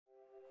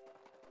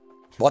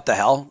What the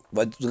hell?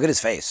 Look at his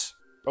face.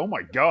 Oh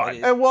my god.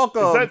 And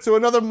welcome to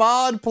another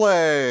mod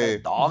play.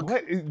 Dog?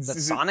 What? Is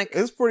that Sonic?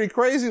 It's pretty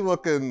crazy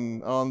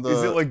looking on the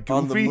Is it like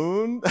on the Goofy?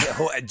 moon.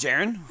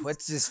 Jarren?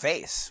 What's his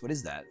face? What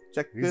is that?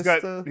 Check He's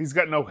this. he's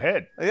got no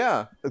head.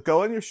 Yeah,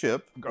 go in your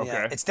ship. Okay.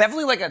 Yeah, it's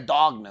definitely like a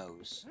dog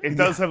nose. It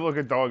does have like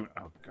a dog.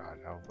 Oh god,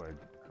 how would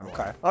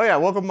Okay. Oh yeah,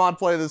 welcome mod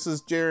play. This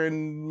is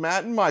Jarren,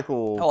 Matt, and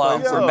Michael. Hello,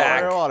 playing we're some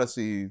back. Mario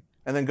Odyssey.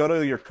 And then go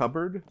to your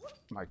cupboard.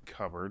 my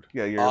cupboard.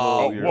 Yeah, your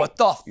Oh, little what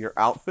the? your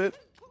outfit.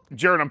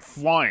 Jared, I'm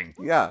flying.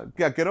 Yeah,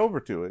 get over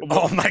to it.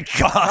 Oh my Not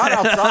god.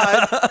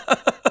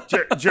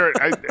 outside. Jared,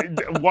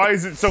 why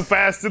is it so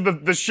fast in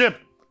the ship,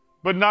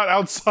 but not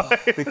outside?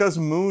 Because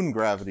moon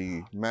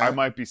gravity, Matt. I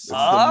might be.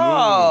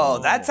 Oh,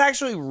 that's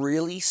actually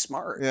really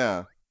smart.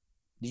 Yeah.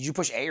 Did you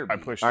push A or B? I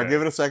pushed. All right, A.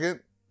 give it a second.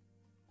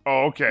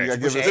 Oh, okay. You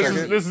gotta give it a Push A.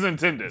 second. This is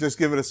intended. Just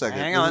give it a second.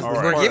 Hang This on. is- All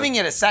this right. is We're giving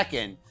it a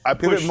second. I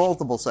Give pushed. it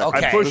multiple seconds.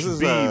 Okay. I pushed This is,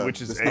 B,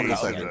 which is just A. give it a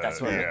Okay, second. that's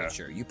what I'm Yeah. making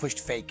sure. You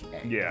pushed fake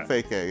A. Yeah.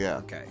 Fake A, yeah.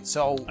 Okay,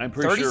 so I'm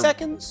pretty 30 sure-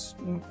 seconds?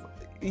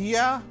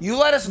 Yeah. You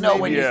let us know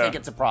when Maybe, you yeah. think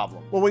it's a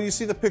problem. Well, when you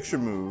see the picture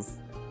move.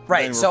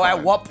 Right, then so we're at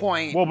fine. what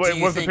point Well, but do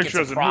you what if the think picture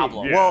it's a doesn't move?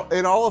 problem? Yeah. Well,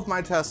 in all of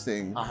my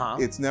testing, Uh-huh.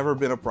 it's never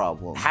been a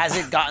problem. Has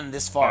it gotten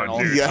this far in all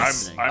Oh, dude, the Yes.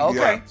 testing? I'm Okay.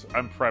 prepped.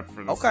 I'm prepped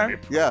for this. Okay. to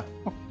be- Yeah.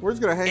 We're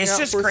just gonna hang It's out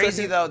just for a crazy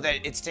second. though that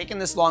it's taken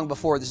this long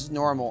before this is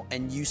normal,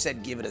 and you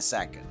said give it a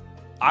second.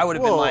 I would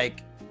have been Well-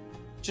 like,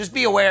 just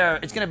be aware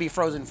it's gonna be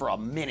frozen for a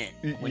minute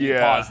when you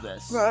Yeah. pause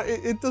this. No,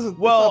 it doesn't.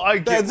 Well, it's not- I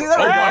get- See, there we oh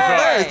go. my God.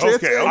 There, it's-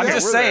 Okay, it's- I'm okay,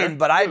 just we're saying, there.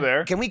 but We're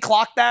there. can we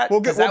clock that? We'll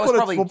 'Cause that was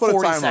probably we'll put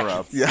 40 a timer seconds.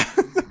 up. Yeah.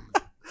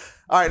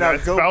 All right, now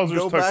That's go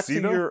Bowser's back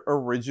tuxedo? to your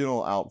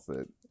original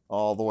outfit,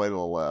 all the way to the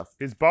left.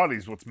 His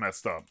body's what's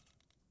messed up.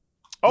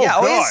 Oh, Yeah,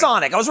 God. it is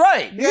Sonic. I was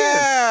right.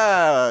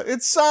 Yeah,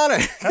 it's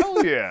Sonic.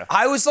 Hell yeah.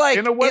 I was like,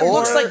 In a way- it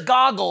looks Or- like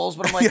goggles,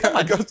 but I'm like, Yeah, come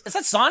on, it goes- is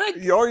that Sonic?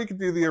 Or you could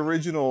do the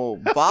original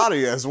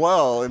body as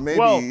well, and maybe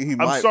Well, he I'm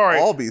might sorry.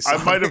 all be I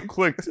Sonic. might have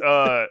clicked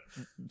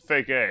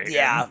fake A.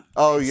 Yeah.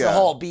 Oh It's yeah. the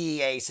whole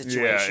BEA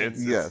situation.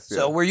 it's- Yes.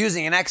 So we're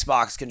using an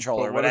Xbox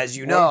controller, But what but if- as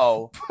you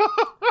know,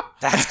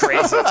 that's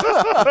crazy.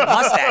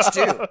 Mustache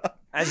too.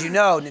 As you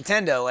know,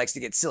 Nintendo likes to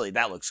get silly.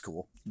 That looks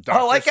cool.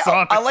 Dr.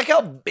 Sonic. I like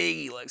how big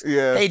he looks.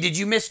 Yeah. Hey, did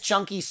you miss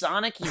Chunky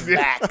Sonic? He's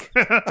back.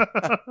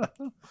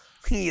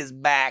 He is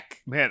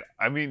back. Man,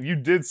 I mean, you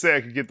did say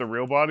I could get the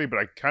real body, but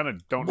I kind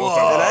of don't know Whoa. if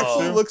I It want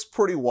actually to. looks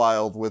pretty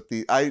wild with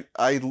the. I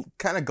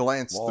kind of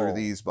glanced Whoa. through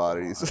these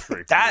bodies. That's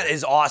pretty That cool.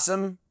 is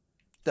awesome.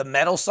 The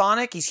metal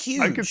Sonic, he's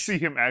huge. I could see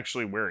him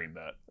actually wearing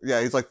that.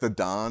 Yeah, he's like the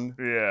Don.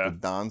 Yeah. The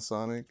Don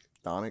Sonic.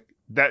 Donic.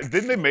 That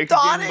didn't they make a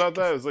Sonic. game about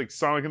that? It was like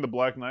Sonic and the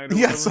Black Knight. Or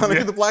Yeah, whatever? Sonic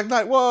and the Black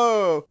Knight.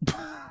 Whoa.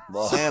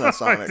 Santa I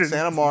Sonic. didn't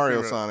Santa Mario think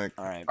of it. Sonic.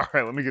 All right. All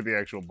right, let me get the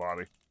actual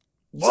body.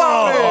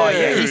 Sonic! Oh,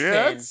 yeah, he's Yeah, thin.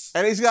 that's-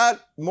 And he's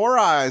got more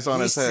eyes on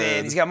He's his head.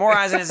 thin. He's got more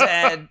eyes on his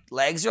head.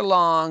 Legs are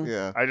long.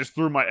 Yeah. I just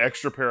threw my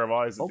extra pair of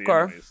eyes at the Okay.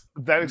 enemies.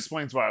 That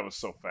explains why I was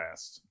so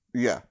fast.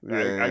 Yeah.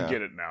 Yeah. I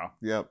get it now.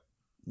 Yep.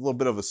 A little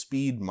bit of a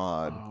speed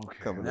mod Okay.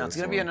 coming. Now it's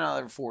this gonna be one.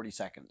 another 40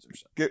 seconds or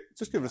so.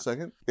 Just give it a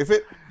second. If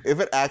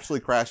it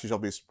actually crashes, I'll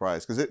be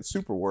surprised because it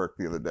super worked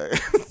the other day.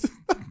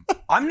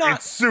 I'm not.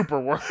 It's super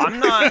work. I'm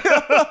not.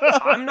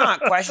 I'm not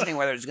questioning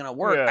whether it's gonna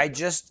work. Yeah.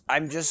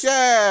 I'm just.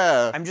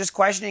 yeah. I'm just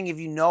questioning if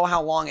you know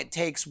how long it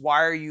takes.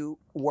 Why are you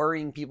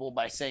worrying people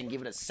by saying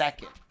give it a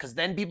second? Because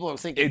then people will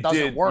think it It doesn't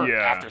did, work yeah.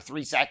 after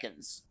 3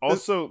 seconds.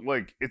 Also,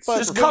 like, it's But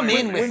Just super come weird.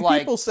 in with when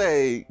like. people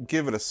say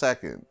give it a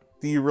second,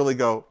 do you really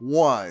go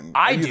one?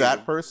 I Are you do.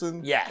 that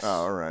person? Yes. Oh,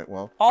 all right.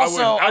 Well.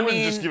 Also, I I wouldn't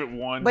mean, just give it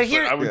one, but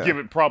here- I would Yeah. give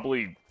it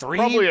probably Three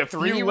a real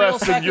few less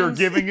than you're seconds?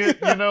 giving it.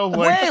 You know,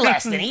 like way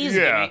less than he's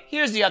yeah. giving.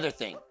 Here's the other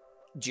thing,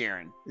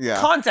 Jarren. Yeah.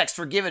 Context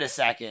for give it a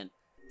second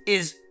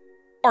is,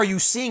 are you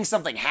seeing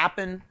something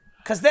happen?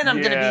 Because then I'm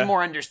going to Yeah. be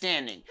more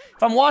understanding.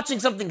 If I'm watching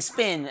something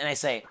spin and I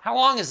say, how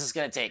long is this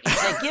going to take? You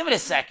say, give it a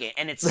second,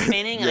 and it's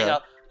spinning, and I Yeah.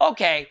 go,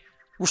 okay,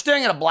 we're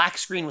staring at a black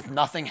screen with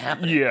nothing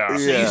happening. Yeah.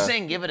 So Yeah. you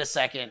saying give it a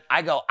second.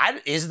 I go,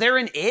 is there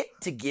an it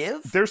to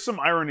give? There's some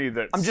irony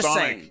that I'm just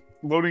Sonic saying.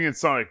 loading in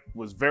Sonic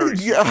was very.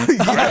 Yeah.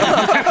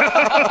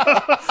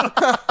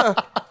 yeah.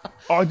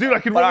 Oh, dude, I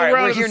can But roll all right,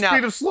 around we're at the here now.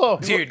 speed of slow.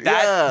 Dude,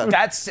 Yeah.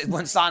 that's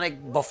when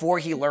Sonic, before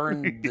he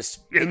learned the Yeah, the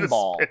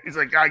spinball. spin- He's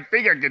like, I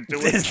think I can do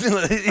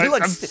it. he, I'm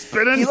looks,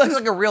 spinning. he looks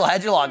like a real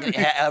hedgehog,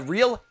 a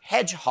real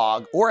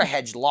hedgehog or a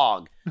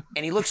hedgelog,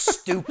 and he looks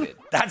stupid.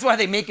 That's why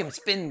they make him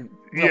spin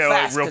real Yeah, like,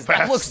 fast, real because that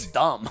fast. looks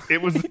dumb.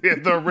 It was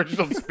the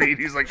original speed.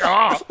 He's like,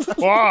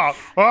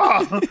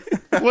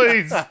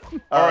 please. All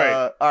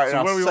right. All right. So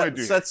now what do we set, want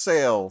to do? set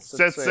sail.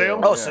 Set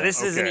sail? Oh, yeah. so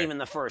this isn't okay. even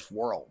the first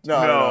world.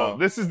 No.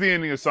 This is the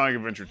ending of Sonic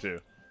Adventure 2.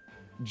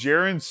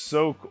 Jarren's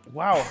so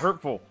wow,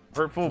 hurtful,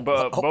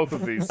 both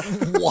of these.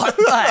 What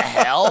the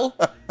hell?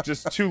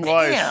 Just two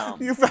lies.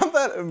 Damn. You found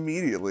that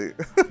immediately.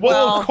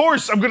 Well, of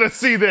course I'm gonna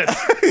see this.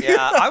 Yeah,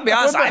 I'll be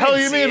honest. What the I hell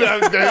didn't you see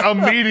mean it.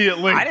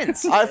 immediately? I didn't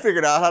see I it.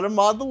 figured out how to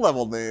mod the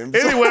level names.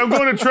 Anyway, I'm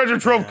going to Treasure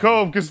Trove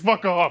Cove because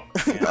fuck off.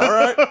 All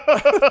right.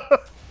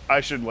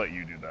 I should let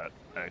you do that,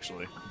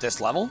 actually.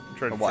 This level?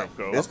 Treasure Or what? Trove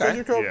Cove. It's Okay.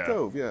 Treasure Trove Yeah.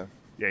 Cove, yeah.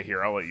 Yeah,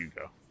 here, I'll let you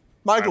go.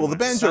 Michael, the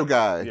banjo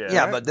guy.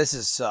 Yeah, but this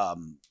is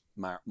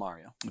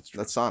Mario.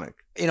 That's Sonic.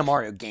 In a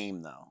Mario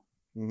game, though.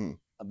 Mm-hmm.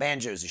 A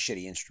banjo is a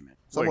shitty instrument.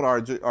 Some would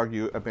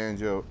argue a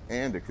banjo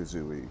and a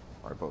kazooie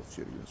are both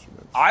shitty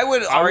instruments. I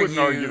would wouldn't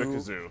argue the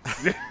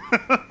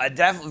kazoo.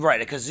 Definitely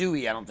right. A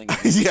kazooie, I don't think.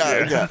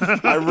 Yeah.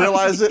 I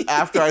realized it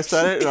after I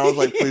said it, and I was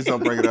like, please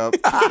don't bring it up.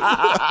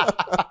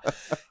 I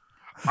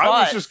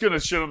was just gonna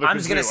shit on the kazoo. I'm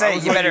just gonna say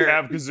you better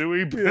have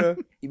kazooie. Yeah.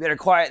 You better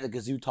quiet the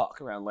kazoo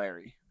talk around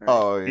Larry. Right?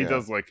 Oh yeah. He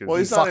does like kazoo. Well,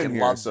 he's not in fucking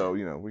here, loves so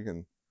we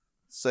can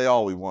say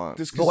all we want.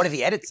 But what if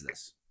he edits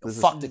this?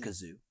 Fuck the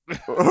kazoo.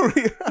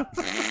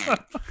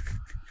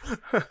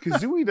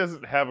 Kazooie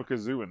doesn't have a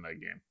kazoo in that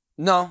game.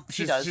 No,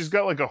 she does. She's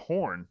got like a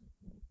horn.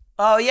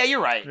 Oh yeah,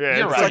 you're right. Yeah,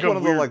 you're it's right. Like one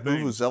of the weird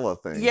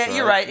vuvuzela things. Yeah,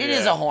 you're right. It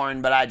is Yeah. a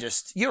horn, but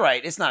you're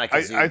right. It's not a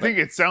kazoo. I think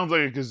it sounds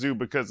like a kazoo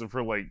because of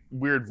her like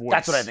weird voice.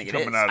 That's what I think it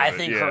is. coming out of I it.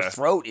 think Yeah. her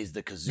throat is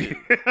the kazoo.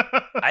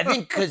 I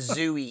think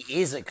kazooie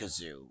is a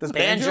kazoo. Does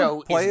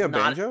Banjo play is a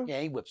not, banjo?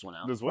 Yeah, he whips one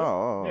out. Does what?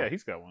 Oh. Yeah,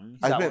 he's got one. He's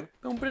got I've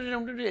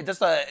one. That's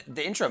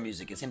the intro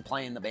music is him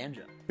playing the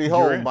banjo.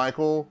 Behold, You're in.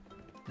 Michael,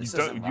 This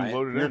You isn't right.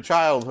 loaded your in.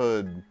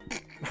 childhood.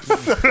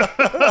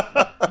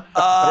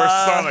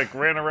 Where Sonic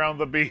ran around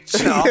the beach.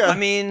 No, Yeah. I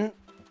mean,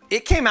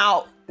 it came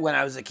out when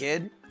I was a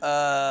kid.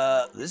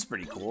 This is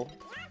pretty cool.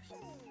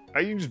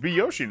 You can just be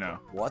Yoshi now.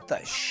 What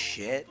the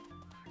shit?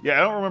 Yeah,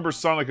 I don't remember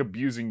Sonic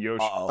abusing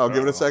Yoshi. Uh-oh. Oh,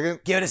 give it a second.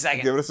 Give it a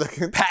second. Give it a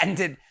second.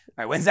 Patented.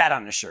 All right, when's that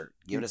on the shirt?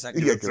 Give it a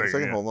second. Yeah, give it a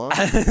second. Yeah. Hold on.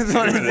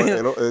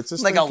 It's It's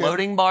just like a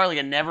loading bar, like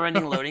a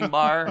never-ending loading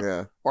bar.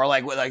 Yeah. Or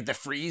like with like the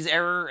freeze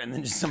error, and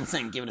then just someone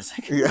saying, "Give it a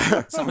second."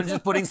 Yeah. Someone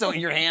just putting something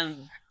in your hand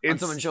on It's-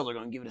 someone's shoulder,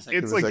 going, "Give it a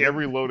second." It's Give it a like second.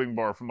 every loading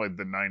bar from like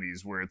the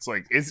 90s where it's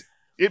like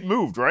it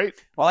moved, right?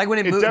 Well, like when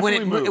it moves,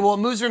 definitely moved. well, it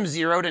moves from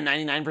 0 to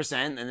 99%,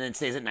 and then it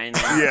stays at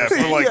 99%. Yeah,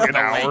 for like Yeah. an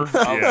hour. Length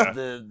of Yeah.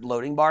 the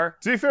loading bar.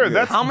 To be fair, Yeah.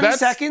 that's How many that's-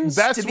 seconds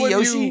that's to be when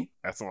Yoshi?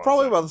 That's a lot.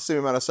 Probably of about the same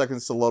amount of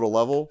seconds to load a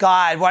level.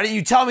 God, why didn't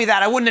you tell me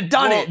that? I wouldn't have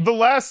done well, it. the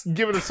last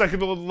give it a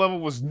second to load the level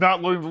was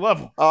not loading the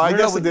level. Oh, I No,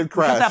 guess we- it did We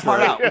crash. cut that part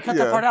right? out. We cut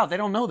Yeah. that part out. They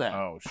don't know that.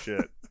 Oh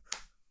shit.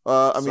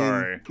 I mean,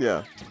 Sorry.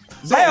 yeah.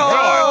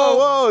 Hey-oh!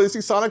 Whoa, whoa! You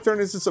see Sonic turn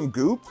into some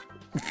goop?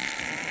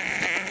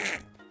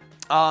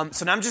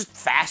 So now I'm just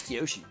fast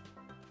Yoshi.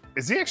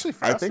 Is he actually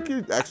faster? I think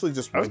you're actually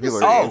just I was gonna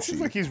regular say, Oh. it Yoshi.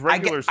 seems like he's I,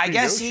 regular gue- I speed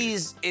guess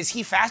Yoshi. is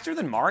he faster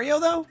than Mario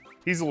though?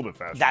 He's a little bit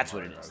faster. That's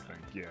than what it Mario, is. I think.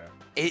 Yeah.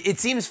 It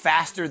seems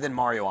faster than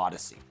Mario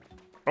Odyssey.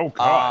 Oh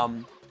god.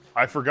 Um,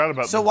 I forgot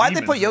about. so the why'd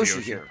they demons put in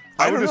Yoshi here?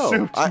 I I would don't know.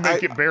 assume to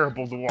make I- it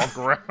bearable to walk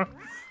around.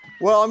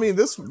 Well, I mean,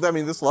 this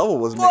level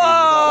was made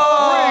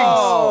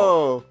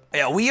Whoa!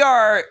 without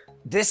Yeah,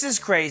 this is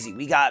crazy.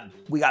 We got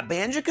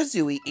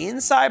Banjo-Kazooie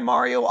inside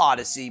Mario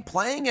Odyssey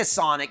playing as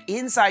Sonic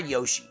inside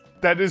Yoshi.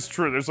 That is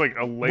true. There's like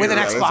a layer. With an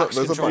strings. Xbox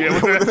There's a controller. button Yeah,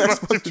 with an with an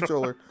Xbox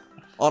controller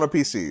on a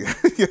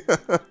PC.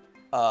 Yeah.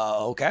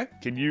 Okay.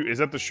 Can you? Is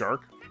that the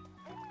shark?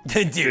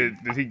 Dude, Did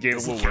he gain a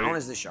does he little count weight?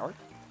 as the shark?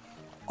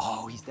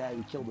 Oh, he's dead.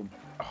 We killed him.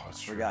 Oh, it's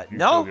true. Forgot. You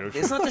No, killed Yoshi.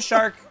 it's not the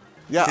shark.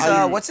 Yeah, It's,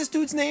 I- what's this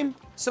dude's name?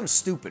 Some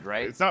stupid,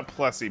 right? It's not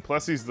Plessy.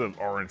 Plessy's the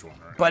orange one,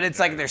 right? But it's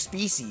like their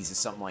species is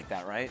something like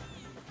that, right?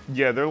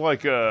 Yeah, they're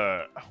like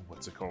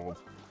what's it called?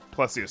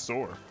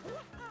 Plesiosaur.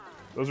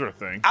 Those are a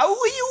thing.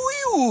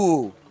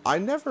 Ow!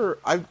 I'm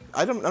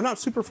not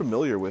super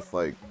familiar with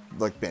like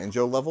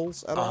banjo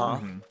levels at all.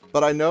 Uh-huh.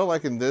 But I know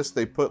like in this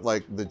they put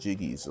like the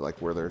jiggies like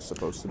where they're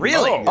supposed to be.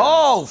 Really? Oh.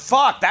 Oh,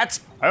 fuck!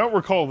 That's I don't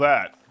recall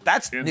that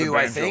new, in the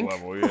I banjo think.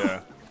 level.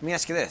 Yeah, Let me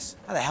ask you this: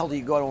 how the hell do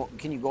you go?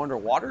 Can you go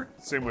underwater?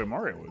 same way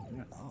Mario would.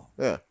 Yeah.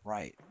 Yeah.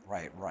 Right.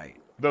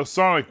 Though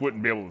Sonic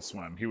wouldn't be able to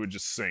swim; he would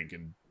just sink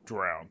and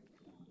drown.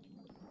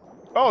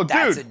 Oh,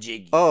 That's dude! a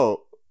jiggy.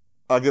 Oh,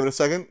 I'll give it a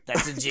second.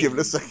 That's a jiggy. Give it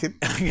a second.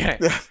 Okay.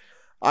 Yeah.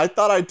 I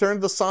thought I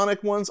turned the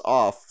Sonic ones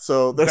off,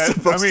 so they're That-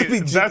 supposed to be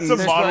jiggies. that's a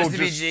They're model supposed to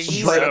be just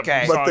jiggies? straight up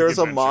Okay. from But there's a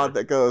Sonic mod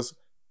Adventure. that goes,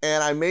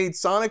 and I made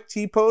Sonic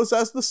T-pose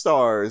as the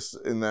stars,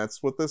 and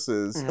that's what this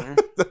is.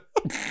 Mm-hmm.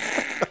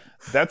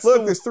 That's Look,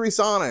 the, there's 3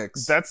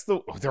 Sonics.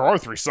 there are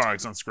 3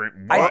 Sonics on screen.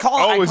 I'd What? call-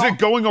 oh, I'd is call- it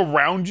going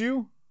around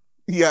you?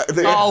 Yeah.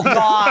 Oh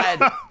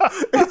God!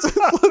 It's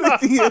like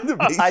the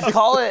animation.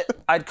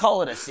 I'd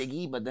call it a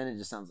ciggy, but then it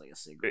just sounds like a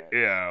cigarette.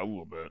 Yeah, a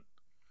little bit.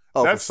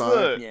 Oh, That's for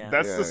Sonic? Yeah.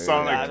 That's Yeah, the yeah,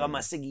 Sonic. I got my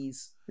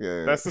ciggies.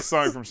 Yeah. That's the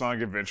Sonic from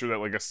Sonic Adventure that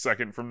like a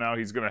second from now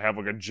he's gonna have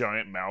like a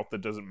giant mouth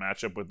that doesn't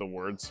match up with the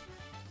words.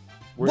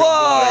 We're Whoa! Yeah,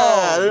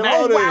 I didn't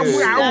Wow, notice. wow,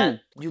 Yeah. wow.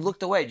 You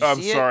looked away. Did you I'm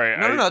see sorry, it?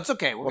 No, it's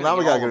okay. We're Well, gonna now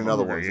we gotta all get of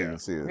another them. one so you Yeah. can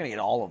see We're it. gonna get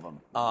all of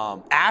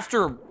them.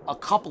 After a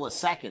couple of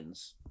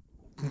seconds,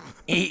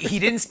 he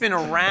didn't spin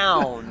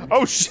around,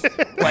 Oh shit!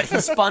 but he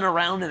spun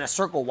around in a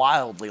circle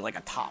wildly like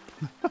a top.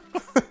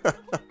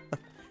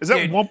 Is that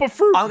Dude, Wumpa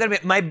Fruit? I'm gonna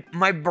be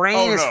my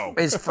brain Oh,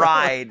 no. is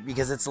fried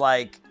because it's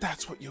like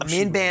That's what I'm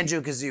in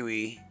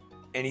Banjo-Kazooie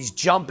and he's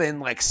jumping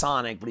like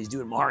Sonic, but he's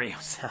doing Mario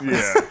sounds.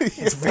 Yeah.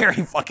 It's very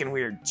fucking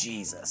weird.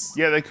 Jesus.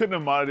 Yeah, they couldn't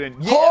have modded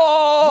in. Yeah.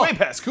 Oh! Way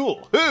past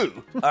cool. Who?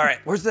 All right,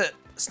 where's the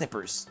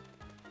snippers?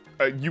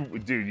 You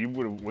would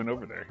have went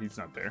over there. He's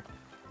not there.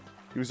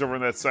 He was over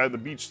on that side of the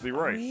beach to the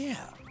right. Oh,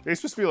 yeah. He's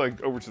supposed to be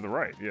like over to the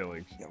right. Yeah,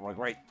 like Yeah,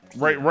 right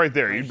right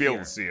there. Right You'd be able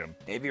here. to see him.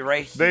 Maybe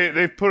right here.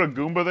 They've put a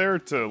Goomba there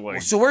to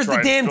like. So where's the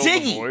try and damn fill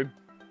Jiggy? void.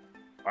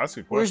 That's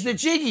a good Where's question. the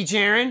Jiggy,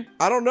 Jarren?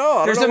 I don't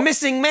know. There's a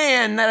missing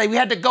man that we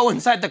had to go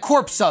inside the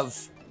corpse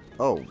of.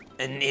 Oh,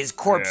 And his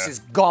corpse Yeah. is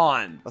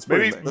gone. that's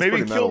pretty. Maybe That's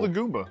pretty kill metal. the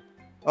Goomba.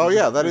 Oh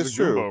yeah, that There's is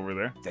a Goomba true. over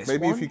there. This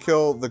Maybe one? if you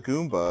kill the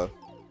Goomba,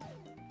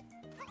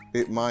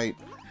 it might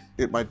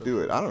do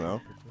it. I don't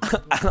know. I'm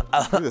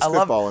just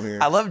spitballing here.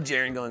 I love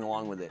Jarren going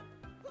along with it.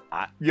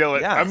 Yeah,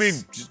 like, I Yes. mean,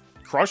 just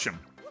crush him.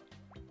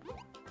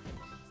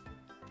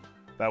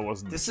 That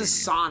wasn't. This the is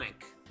Jiggy.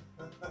 Sonic.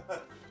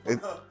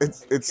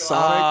 It's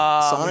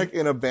Sonic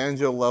in a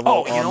banjo level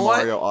Oh, you on know what?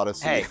 Mario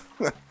Odyssey. Hey.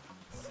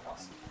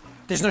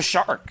 There's no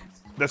shark.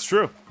 That's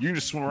true. You can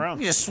just swim around.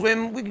 We just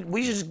swim.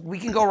 We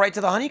can go right to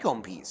the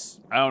honeycomb piece.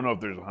 I don't know if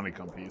there's a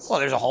honeycomb piece. Well,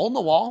 there's a hole in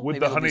the wall. Would Maybe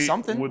the there'll be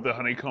something. Would the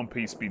honeycomb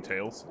piece be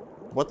Tails?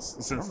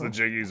 Since the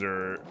Jiggies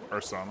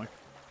are Sonic.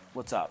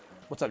 What's up?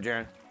 What's up,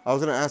 Jarren? I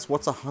was gonna ask,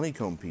 what's a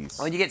honeycomb piece?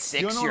 When you get You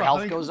 6, don't know your what health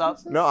honeycomb goes up.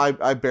 No,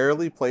 I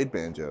barely played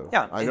banjo.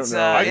 Yeah, I don't it's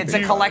know. it's a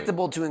anything about it.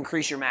 collectible to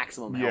increase your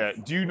maximum health.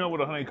 Yeah. Do you know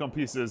what a honeycomb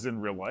piece is in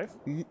real life?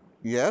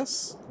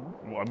 Yes.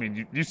 Well, I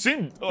mean, you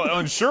seem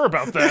unsure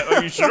about that.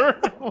 Are you sure?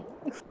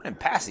 I didn't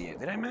pass it yet,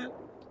 did I, man?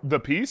 The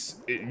piece?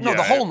 No,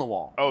 the hole in the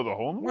wall. Oh, the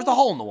hole in the Where's wall? the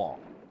hole in the wall?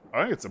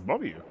 I think it's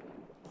above you.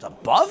 It's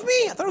above me?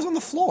 I thought it was on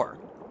the floor.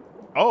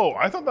 Oh,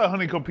 I thought that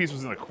honeycomb piece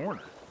was in the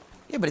corner.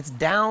 Yeah, but it's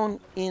down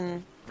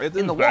in It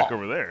the was back wall.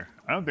 over there.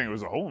 I don't think it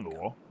was a hole in the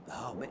wall.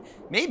 Oh,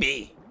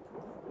 maybe.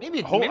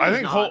 Maybe. Hole, maybe I it's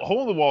think not.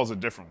 hole in the wall is a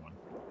different one.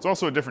 It's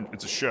also a different.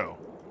 It's a show.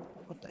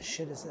 What the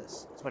shit is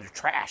this? It's a bunch of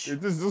trash.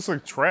 This looks like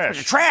Bunch of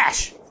trash.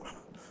 trash.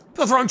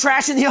 People throwing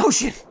trash in the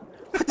ocean.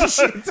 What the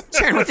shit?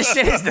 Jarren, what the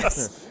shit is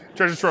this?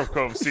 Treasure Trove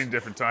Cove, seen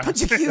different times.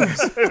 Bunch of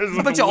cubes.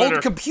 A bunch of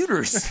old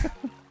computers.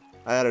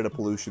 I added a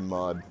pollution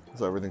mod,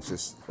 so everything's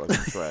just fucking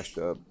trashed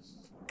up.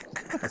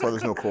 That's why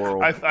there's no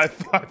coral. I thought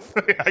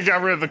I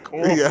got rid of the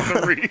coral Yeah.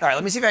 from the reef. All right,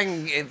 let me see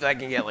if I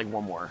can get like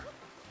one more.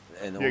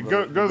 And then Yeah,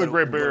 we'll go to the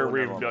Great Barrier we'll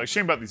Reef go and be like,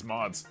 shame about these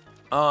mods.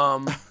 I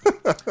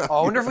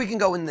wonder if we can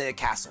go in the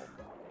castle.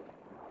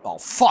 Oh,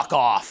 fuck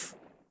off.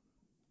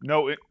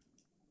 No,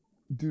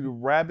 dude, a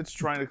rabbit's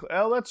trying to.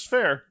 Oh, that's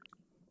fair.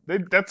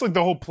 That's like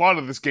the whole plot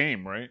of this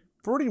game, right?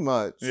 Pretty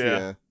much.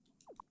 Yeah.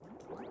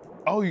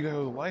 Oh, you gotta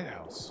go to the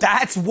lighthouse.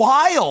 That's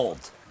wild.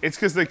 It's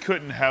because they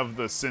couldn't have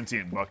the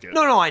sentient bucket.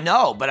 No, I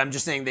know, but I'm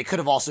just saying they could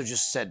have also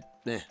just said,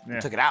 Yeah.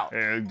 took it out.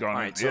 Yeah, gone. All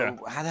right, so yeah.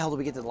 how the hell do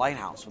we get to the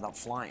lighthouse without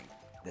flying?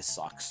 This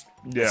sucks.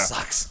 Yeah. This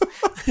sucks.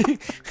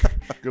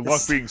 Good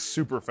luck being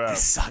super This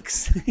fast.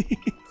 sucks.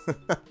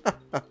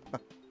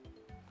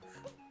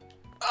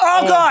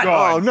 Oh, God!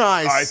 Oh,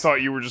 nice. I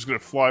thought you were just gonna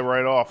fly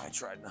right off. I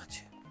tried not to.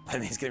 I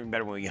mean, it's gonna be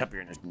better when we get up here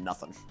and there's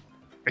nothing.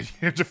 You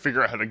have to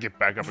figure out how to get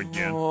back up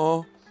again.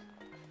 Oh.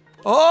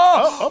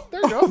 Oh,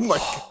 there you go. Oh my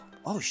god.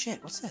 Oh,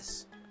 shit. What's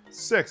this?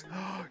 6.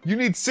 You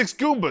need 6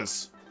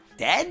 Goombas.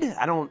 Dead?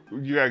 I don't.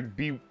 You got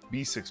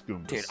be 6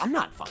 Goombas. Dude, I'm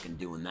not fucking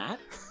doing that.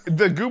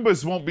 The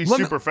Goombas won't be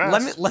super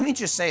fast. Let me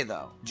just say,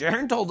 though.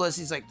 Jarren told us,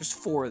 he's like, there's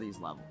 4 of these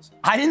levels.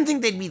 I didn't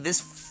think they'd be this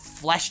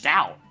fleshed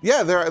out.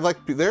 Yeah, they're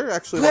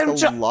actually like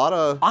a lot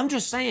of. I'm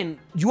just saying,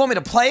 you want me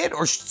to play it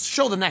or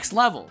show the next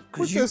level?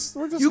 We're Because just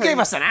you gave hanging-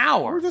 us an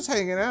hour. We're just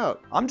hanging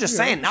out. I'm just You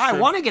saying, know, now I sure.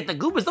 want to get the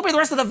Goombas. They'll be the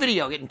rest of the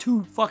video getting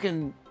two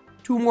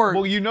more.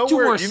 Well, you know two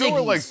where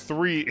more like Siggies.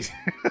 3.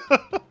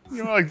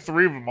 You know, like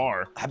 3 of them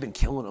are. I've been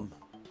killing them.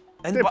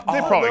 And They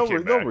probably They'll,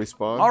 came they'll back.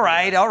 respawn. all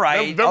right,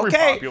 They'll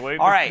okay, repopulate.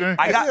 all right. Yeah,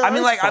 I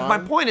mean, like, that's my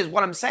fine. point is,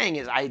 what I'm saying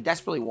is, I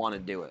desperately want to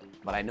do it,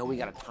 but I know we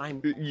got a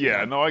time.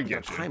 Yeah, no, I we got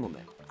get a you. time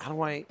limit. How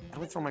do I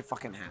throw my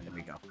fucking hat? There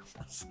we go.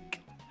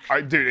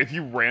 Dude, if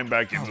you ran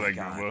back into my that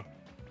God. Goomba,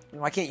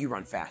 Why can't you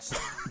run fast?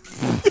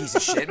 Piece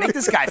of shit. Make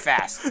this guy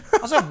fast. I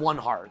also have 1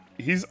 heart.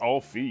 he's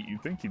all feet.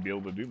 You'd think he'd be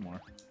able to do more.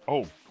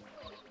 Oh,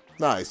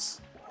 Nice.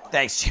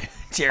 Thanks,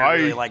 Jared. I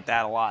really like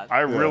that a lot.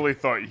 I really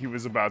thought he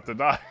was about to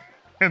die.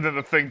 And then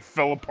the thing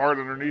fell apart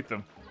underneath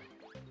him.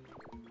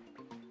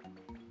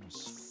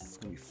 It's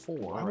gonna be 4,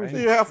 So right?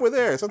 you're halfway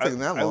there. It's not taking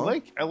that I long.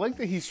 like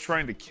that he's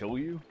trying to kill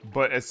you,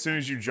 but as soon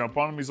as you jump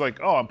on him, he's like,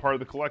 "Oh, I'm part of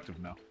the collective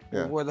now."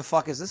 Yeah. Where the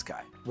fuck is this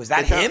guy? Was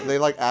that They him? They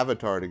like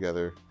Avatar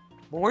together.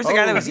 Well, where's the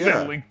guy that was yeah. here?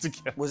 They're linked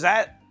together. Was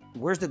that?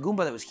 Where's the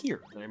Goomba that was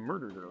here that I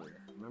murdered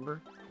earlier?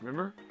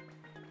 Remember?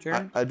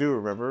 Jared? I do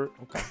remember.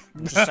 Okay.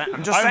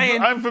 I'm just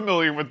saying. I'm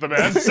familiar with the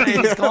man.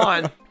 He's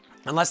gone.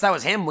 Unless that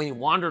was him when he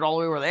wandered all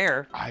the way over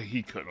there.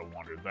 He couldn't have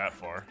wandered that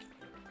far.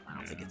 I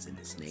don't think it's in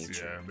his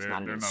nature. Yeah, It's they're,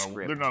 not in they're his not.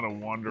 script. They're not a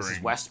wandering This is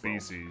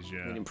Westworld. species. We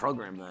Yeah. didn't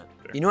program that.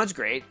 You know what's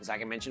great is I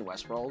can mention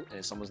Westworld, and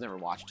if someone's never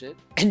watched it,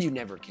 and you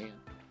never can.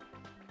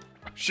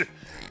 Shit.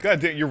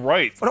 God damn, you're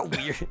right. What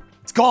a weird.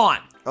 It's gone.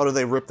 Oh, did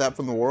they rip that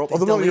from the world? They Oh,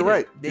 no, you're deleted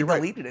right. it. They You're right.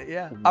 deleted it.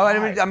 Yeah. Oh,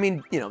 I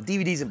mean, you know,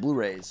 DVDs and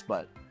Blu-rays,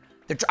 but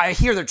I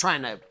hear they're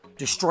trying to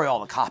destroy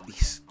all the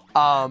copies.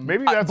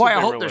 Maybe that's boy, what I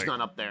they hope were there's like.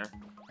 none up there.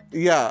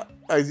 Yeah.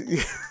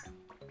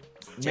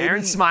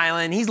 Jarren's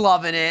smiling. He's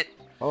loving it.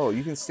 Oh,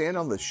 you can stand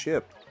on the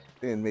ship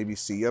and maybe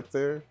see up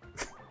there.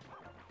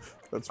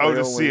 That's Oh, my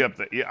to only- see up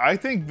there. Yeah, I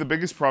think the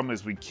biggest problem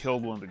is we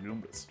killed one of the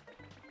Goombas.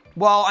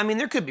 Well, I mean,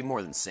 there could be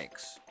more than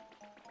 6.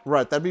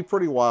 Right, that'd be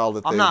pretty wild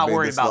if I'm they not made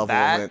worried this about level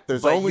that, event.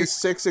 There's but only you're-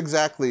 6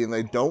 exactly, and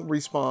they don't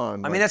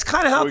respawn. I mean, that's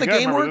kind of how Well, the you gotta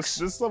game remember, works.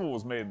 This level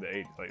was made in the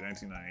 80s, like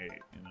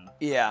 1998. You know,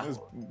 Yeah. it was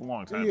a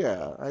long time.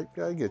 yeah,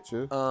 I get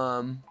you.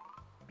 When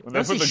they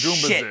Let's put the see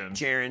Goombas shit, in,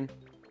 Jarren.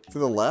 To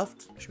the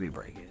left? Should we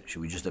break it?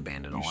 Should we just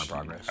abandon all our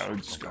progress? I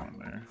would just go in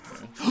there.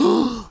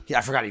 Yeah,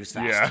 I forgot he was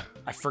fast. Yeah.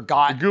 I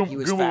forgot he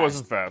was Goomba fast.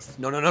 wasn't fast.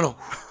 No.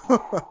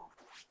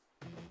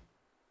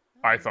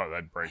 I thought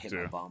that'd break Hit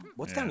my too. bum.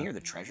 What's down here? The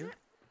treasure?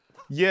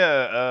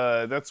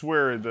 Yeah, that's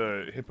where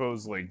the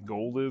hippo's like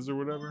gold is or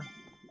whatever.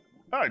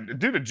 Oh,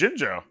 dude, a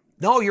Jinjo.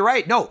 No, you're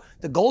right. No,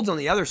 the gold's on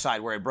the other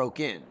side where I broke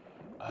in.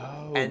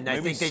 Oh, And I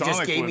maybe think they Sonic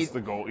just gave was me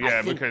the gold. I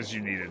Yeah, think- because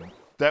you needed.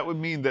 That would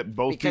mean that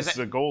both Because pieces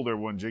of gold are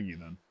one Jiggy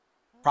then,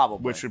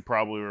 Probably. which would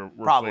probably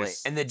Probably.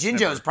 replace. And the Snipper.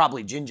 Jinjo's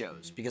probably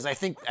Jinjo's because I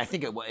think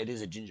it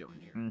is a Jinjo in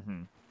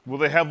here. Well,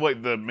 they have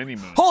like the mini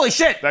moon. Holy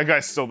shit! That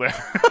guy's still there.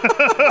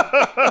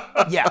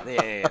 Yeah,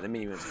 the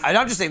mini moons.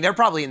 I'm just saying they're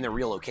probably in their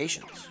real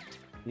locations.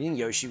 You think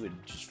Yoshi would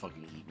just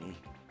fucking eat me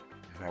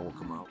if I woke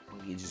him up?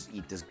 Like he'd just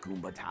eat this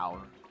Goomba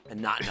tower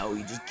and not know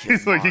he just killed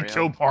He's like Mario. he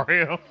killed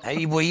Mario.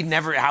 Well, he'd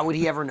never. How would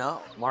he ever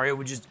know?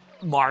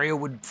 Mario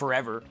would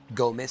forever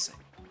go missing.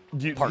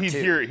 Part He'd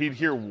 2.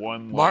 hear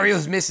one. Like,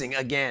 Mario's missing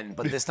again,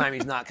 but this time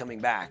he's not coming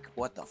back.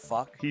 What the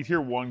fuck? He'd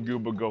hear one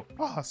Goomba go,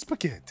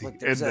 spaghetti, Look,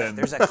 and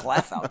there's then a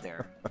clef out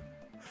there.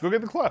 go get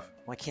the clef.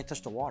 Well, I can't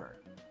touch the water.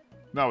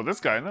 No, this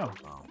guy, no.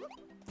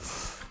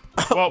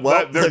 Oh.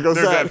 Well, they're there goes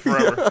dead that.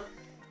 forever.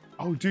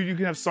 Oh, dude, you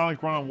can have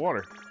Sonic run on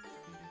water.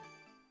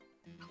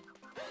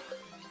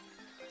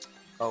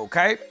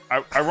 Okay.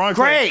 Ironically,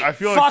 Great. I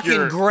feel like fucking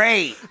you're.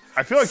 great.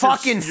 I feel like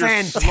fucking you're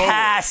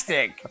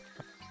fantastic.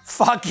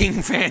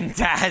 Fucking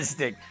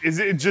fantastic. Is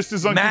it just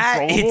as Matt,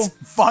 uncontrollable?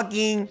 it's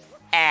fucking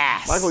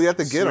ass. Michael, you have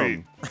to get Sweet.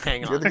 him.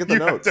 Hang You on. have to get the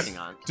You have notes. to Hang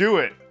on. do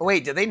it. Oh,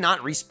 wait, did they not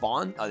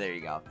respawn? Oh, there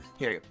you go.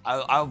 Here,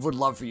 I would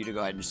love for you to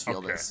go ahead and just feel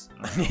Okay. this.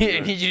 I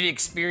need you to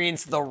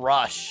experience the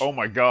rush. Oh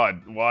my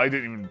god. Well, I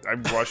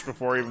rushed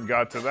before I even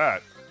got to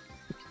that.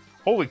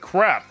 Holy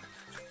crap.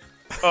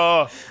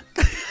 Oh,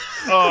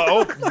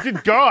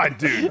 good god,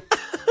 dude.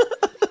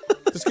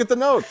 Just get the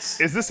notes.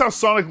 Is this how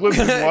Sonic lives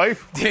his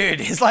life? Dude,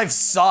 his life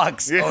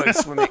sucks. Yeah. Oh,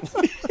 it's swimming.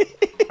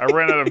 I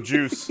ran out of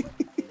juice.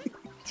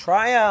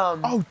 Try,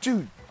 Oh,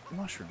 dude.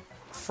 Mushroom.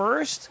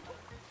 first,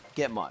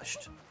 get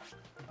mushed.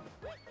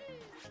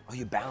 Oh,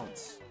 you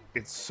bounce.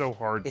 It's so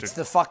hard It's to...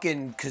 the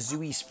fucking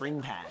Kazooie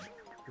spring pad.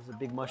 There's a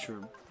big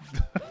mushroom.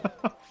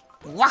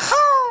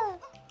 Wow!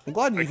 I'm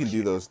glad you can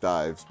do those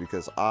dives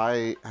because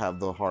I have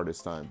the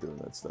hardest time doing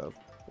that stuff.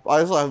 I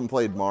also haven't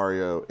played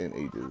Mario in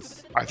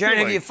ages. I feel Jarren,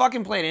 have like- you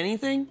fucking played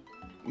anything?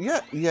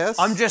 Yeah, yes.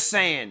 I'm just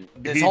saying,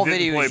 this He whole didn't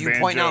video play is you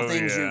pointing out Banjo,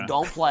 things yeah. you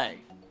don't play.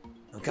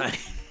 Okay?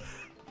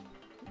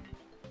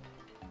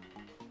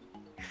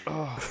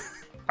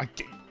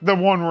 The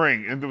one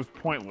ring, and it was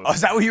pointless. Oh,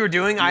 is that what you were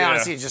doing? I Yeah.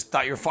 honestly just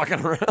thought you were fucking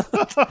around.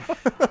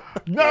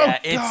 No, Yeah,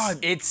 God.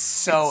 it's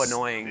so It's-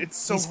 annoying. it's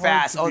so He's hard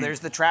fast. to Oh, be-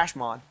 there's the trash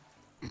mod.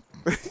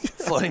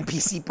 Floating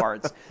PC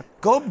parts.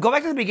 Go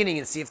back to the beginning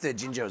and see if the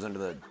Jinjo's under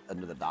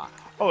the dock.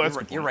 Oh, that's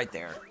you're, a good you're point. right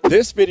there.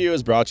 This video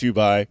is brought to you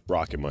by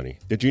Rocket Money.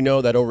 Did you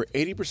know that over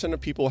 80%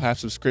 of people have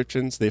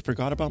subscriptions they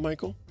forgot about,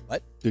 Michael?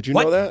 What? Did you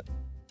What? know that?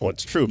 Well,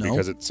 it's true No.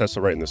 because it says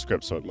so right in the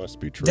script, so it must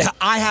be true.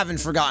 I haven't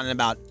forgotten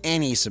about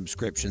any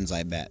subscriptions,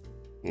 I bet.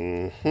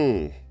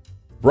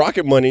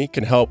 Rocket Money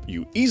can help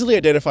you easily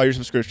identify your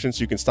subscriptions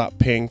so you can stop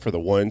paying for the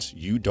ones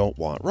you don't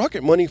want.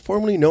 Rocket Money,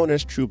 formerly known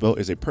as Truebill,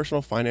 is a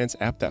personal finance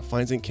app that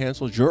finds and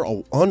cancels your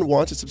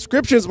unwanted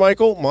subscriptions,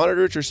 Michael,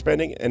 monitors your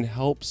spending, and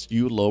helps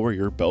you lower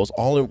your bills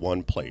all in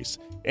one place.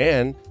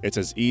 And it's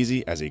as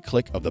easy as a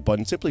click of the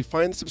button. Simply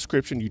find the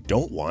subscription you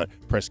don't want,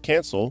 press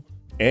cancel,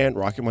 and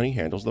Rocket Money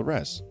handles the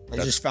rest.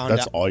 just found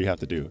That's out- all you have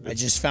to do. I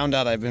just found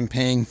out I've been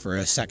paying for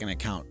a second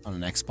account on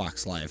an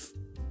Xbox Live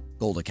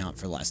Gold account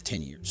for the last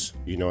 10 years.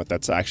 You know what?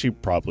 That's actually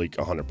probably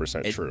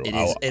 100% true.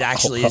 It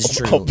actually is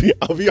true.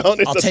 I'll be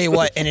honest. I'll tell you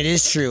what, and it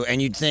is true.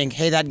 And you'd think,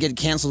 hey, that'd get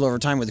canceled over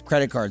time with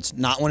credit cards.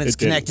 Not when it's It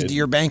didn't. connected to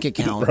your bank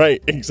account.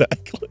 Right,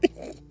 exactly.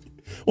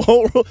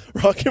 Well,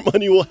 Rocket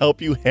Money will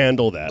help you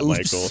handle that,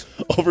 Oops.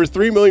 Michael. Over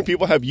 3 million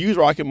people have used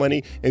Rocket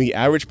Money, and the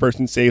average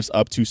person saves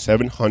up to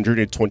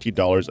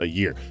 $720 a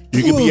year.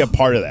 You can be a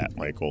part of that,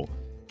 Michael.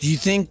 Do you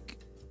think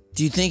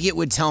it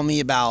would tell me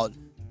about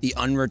the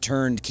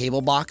unreturned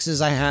cable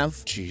boxes I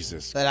have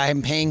Jesus. that I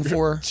am paying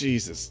for?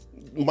 Jesus.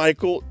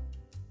 Michael,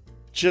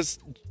 just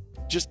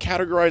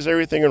categorize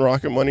everything in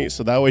Rocket Money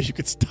so that way you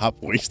could stop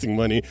wasting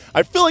money.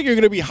 I feel like you're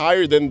going to be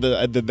higher than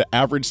the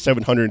average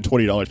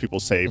 $720 people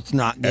save It's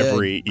not good.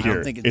 every I year.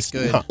 don't think it's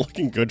good. Not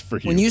looking good for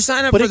you. When you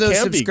sign up But for it those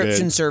can be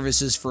subscription good.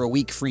 services for a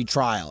week free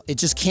trial, it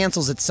just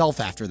cancels itself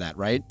after that,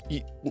 right?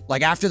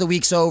 Like after the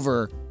week's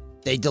over,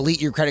 they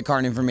delete your credit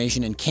card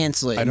information and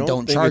cancel it I and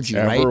don't think charge it's you,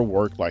 ever right?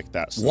 worked like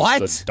that since What?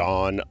 the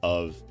dawn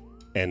of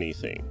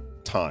anything.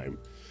 Time.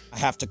 I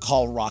have to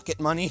call Rocket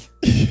Money.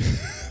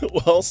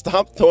 Well,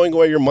 stop throwing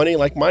away your money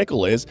like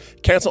Michael is.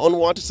 Cancel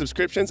unwanted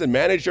subscriptions and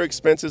manage your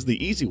expenses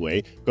the easy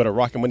way. Go to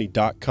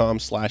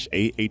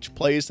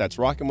rocketmoney.com/ahplays. That's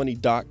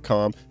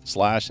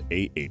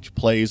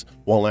rocketmoney.com/ahplays.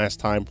 One last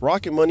time,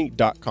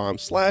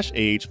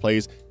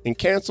 rocketmoney.com/ahplays, and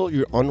cancel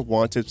your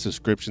unwanted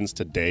subscriptions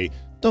today.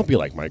 Don't be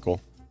like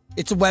Michael.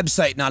 It's a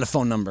website, not a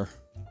phone number.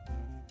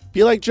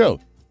 Be like Joe.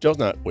 Joe's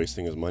not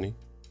wasting his money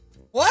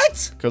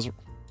What? because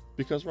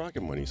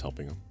Rocket Money's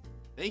helping him.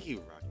 Thank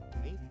you, Rocket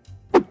Money.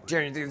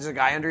 Jarren, you think there's a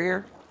guy under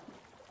here?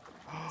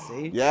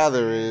 See? Yeah,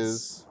 there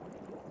is.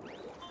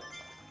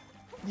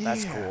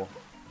 That's cool.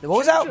 What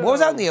was out? What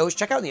was out in the ocean?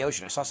 Check out in the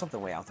ocean. I saw something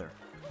way out there.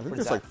 I think What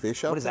is there's that? like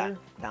fish out What is there.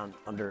 that? Down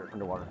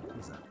underwater. What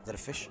is that? Is that a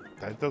fish?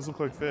 That does look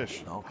like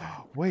fish. Okay.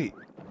 Wait.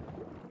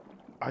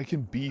 I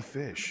can be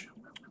fish.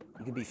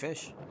 You could be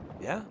fish.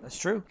 Yeah, that's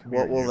true.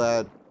 What will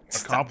that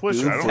Accomplish?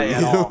 do I Couldn't tell you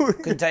don't at know. all.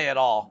 Couldn't tell you at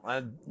all.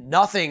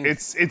 Nothing.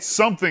 It's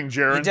something, You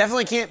Jarren.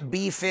 definitely can't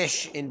be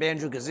fish in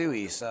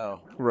Banjo-Kazooie, so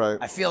right?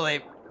 I feel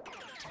they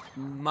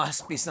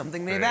must be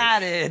something they've Fish.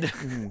 added.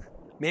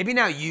 Maybe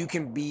now you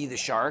can be the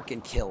shark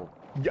and kill.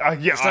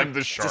 Yeah, I'm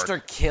the shark. Just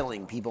start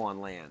killing people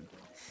on land.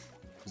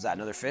 Is that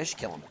another fish?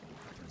 Kill him.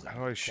 How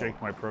do I shake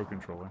my Pro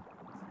Controller?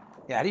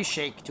 Yeah, how do you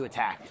shake to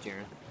attack,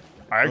 Jarren?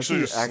 I actually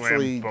you just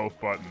actually slammed both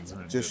buttons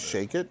and it Just did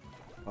shake it.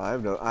 I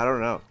don't know. I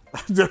don't know.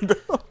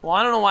 Well,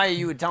 I don't know why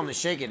you would tell him to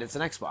shake it. It's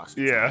an Xbox.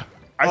 it. Yeah.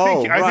 I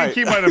Oh, think right.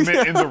 he might have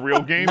meant in the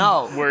real game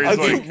No. where I he's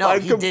think- like, No, I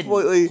he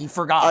completely, didn't. He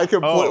forgot. I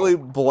completely Oh.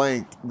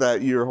 blanked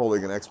that you're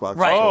holding an Xbox.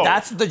 Right, Oh.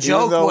 that's what the Even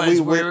joke though was. we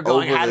We went were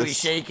going, over how do we this.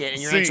 shake it?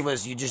 And your See- answer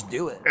was, you just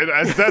do it.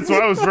 and that's why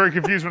I was very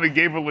confused when he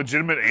gave a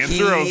legitimate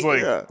answer. I was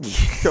like, Yeah,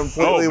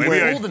 completely maybe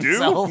went. I Fooled do?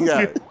 himself.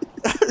 Yeah,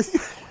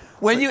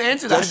 When you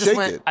answered that, Just shake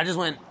it. I just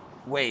went,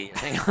 wait,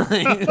 hang on.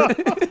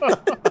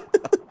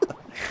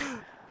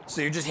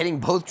 So you're just hitting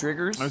both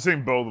triggers? I'm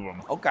saying both of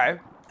them. Okay.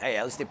 Hey,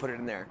 at least they put it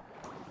in there.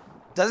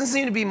 Doesn't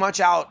seem to be much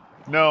out.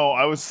 No,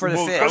 I was For the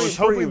fish. I was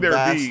pretty hoping there'd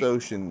vast be.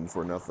 ocean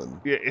for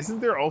nothing. Yeah, isn't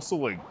there also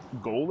like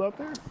gold out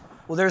there?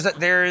 Well, there's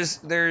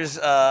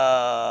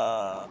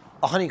a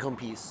honeycomb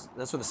piece.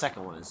 That's what the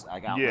second one is.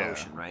 Like out in Yeah. the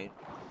ocean, right?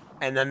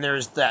 And then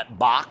there's that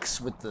box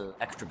with the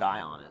extra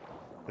guy on it.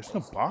 There's no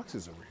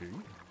boxes over here.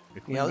 They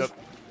cleaned, Yeah, up,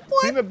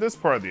 cleaned up this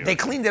part of the They ocean.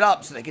 cleaned it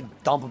up so they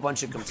could dump a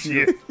bunch of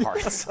computer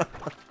parts.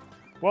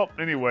 Well,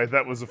 anyway,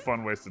 that was a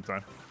fun waste of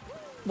time.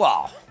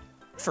 Well,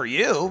 for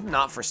you,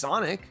 not for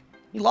Sonic.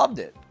 He loved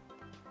it.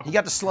 He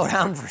got to slow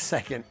down for a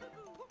second.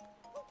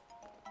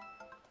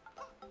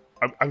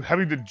 I'm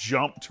having to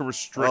jump to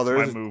restrict Oh,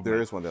 my movement.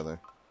 there is one down there.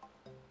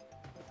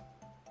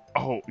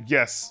 Oh,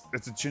 yes,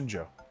 it's a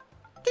Jinjo.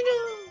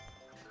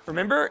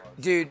 Remember,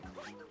 dude,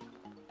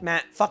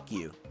 Matt, fuck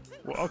you.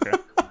 Well, okay.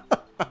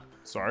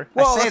 Sorry.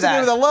 Well, I say that's the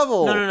name that. of the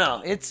level.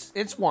 No.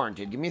 It's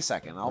warranted. Give me a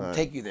second. I'll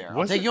take you there. I'll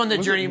Was take it- you on the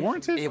was it journey.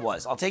 warranted? It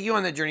was. I'll take you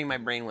on the journey my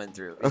brain went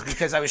through. It's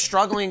because I was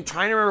struggling,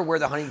 trying to remember where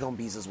the honeycomb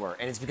pieces were,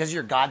 and it's because of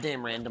your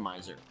goddamn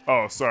randomizer.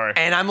 Oh, sorry.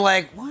 And I'm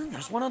like, what?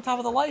 There's one on top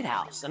of the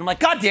lighthouse, and I'm like,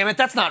 God damn it,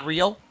 that's not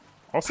real.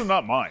 Also,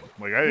 not mine.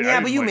 Like I Yeah,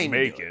 didn't, but you like, made me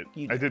make do it.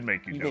 You I did. did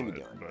make you, You do made me it.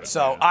 do it. But,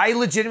 So yeah. I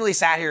legitimately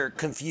sat here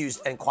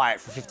confused and quiet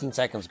for 15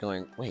 seconds,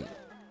 going, wait.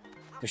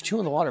 There's two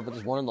in the water, but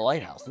there's one in the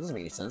lighthouse. That doesn't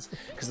make any sense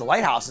because the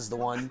lighthouse is the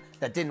one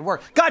that didn't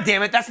work. God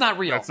damn it, that's not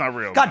real. That's not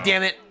real, God no.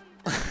 damn it.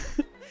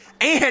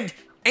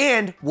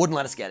 and wouldn't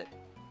let us get it.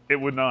 It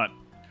would not.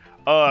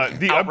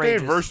 The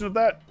Outrageous. updated version of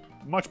that,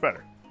 much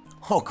better.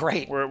 Oh,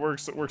 great. Where it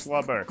works a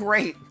lot better.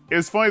 Great. It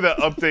was funny that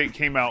update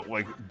came out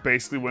like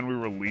basically when we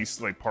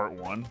released like part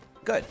 1.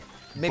 Good.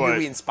 Maybe But-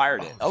 we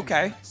inspired it. Oh,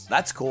 Okay. dude.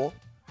 That's cool.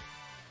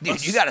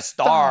 Dude, you got to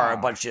star a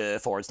bunch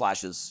of forward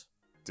slashes.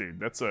 Dude,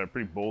 that's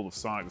pretty bold of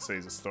Sonic to say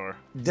he's a star.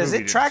 Does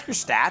Movie it track didn't.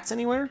 your stats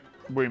anywhere?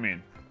 What do you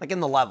mean? Like in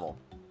the level?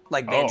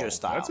 Like Banjo Oh,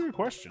 style? That's a good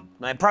question.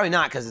 Probably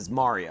not because it's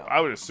Mario. I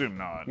would assume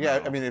not. Yeah,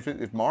 no. I mean,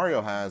 if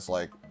Mario has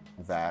like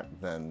that,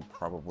 then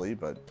probably.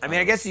 But I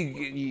mean, I guess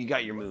you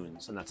got your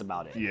moons, and that's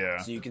about it. Yeah.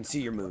 So you can see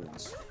your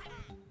moons.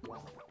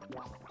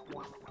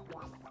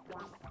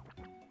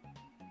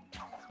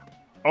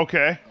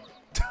 Okay.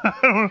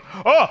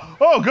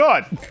 oh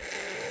God.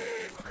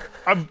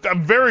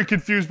 I'm very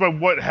confused by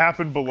what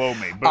happened below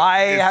me, but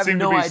I it have seemed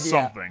no to be idea.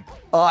 something.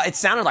 It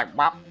sounded like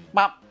bop,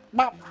 bop,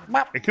 bop,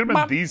 bop. It could have been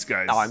bop. these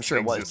guys. Oh, I'm sure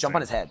it was. existing. Jump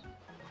on his head.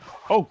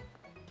 Oh,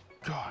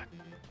 God.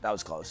 That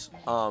was close.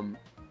 Don't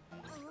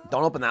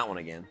open that one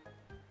again.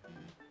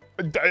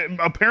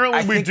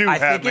 Apparently we do, I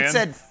Hat think Man. it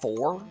said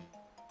 4.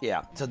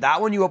 Yeah. So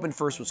that one you opened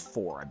first was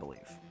 4, I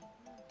believe.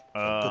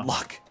 Good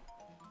luck.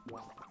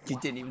 You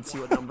didn't even see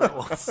what number it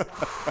was.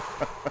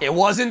 It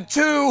wasn't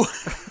 2.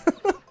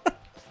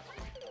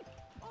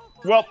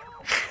 Well,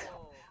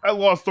 I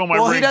lost all my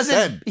Well, he rings.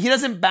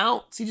 doesn't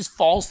bounce. He just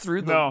falls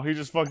through them. No, he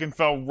just fucking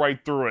fell right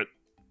through it.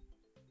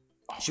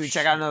 Should we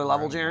check out another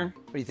level, Jarren?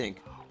 What do you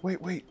think?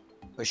 Wait.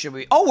 Or should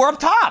we? Oh, we're up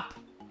top.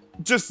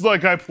 Just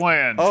like I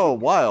planned. oh,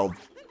 wild.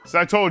 So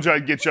I told you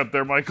I'd get you up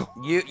there, Michael.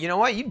 You know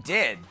what? You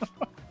did.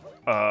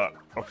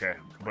 Okay,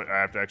 but I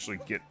have to actually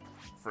get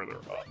further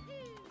up.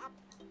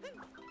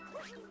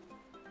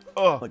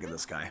 Oh, Look at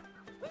this guy.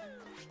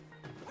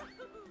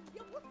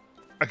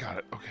 I got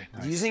it. Okay.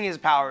 Nice. Using his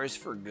powers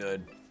for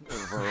good.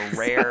 For a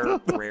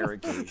rare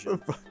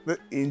occasion. The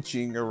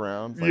inching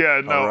around. Like,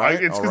 Yeah, no, all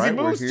right, it's all because he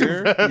right, moves we're too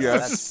here. fast.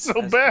 Yes. This is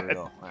so bad.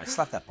 Brutal. All right,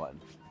 slap that button.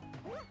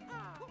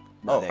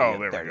 Oh,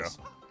 there there it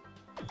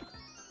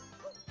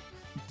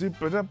we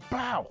go. is.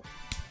 Bow.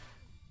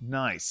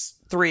 Nice.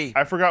 3.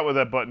 I forgot what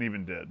that button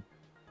even did.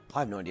 I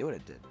have no idea what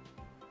it did.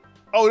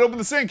 Oh, it opened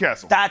the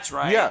sandcastle. That's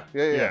right.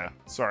 Yeah.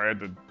 Sorry, I had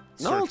to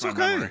No, search it's my okay.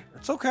 memory.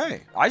 It's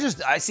okay. I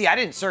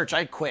didn't search.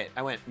 I quit.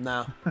 I went,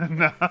 no.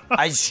 No.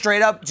 I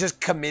straight up just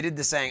committed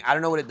to saying, I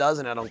don't know what it does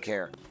and I don't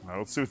care. Well,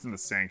 let's see what's in the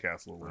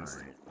sandcastle at least.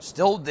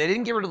 Still, they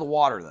didn't get rid of the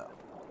water though.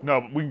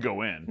 No, but we can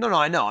go in. No,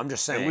 I know. I'm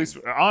just saying. At least,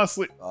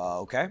 honestly.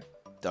 Okay.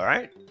 All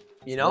right.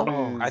 You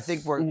know, I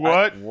think we're.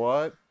 What?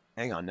 What?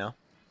 Hang on now.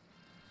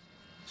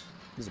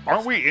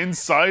 Aren't we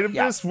inside of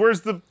Yeah. this?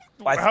 Where's the?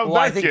 How'd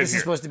I that think get this here?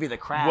 is supposed to be the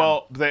crab.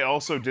 Well, they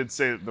also did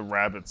say that the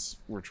rabbits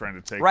were trying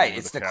to take right. over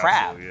It's the the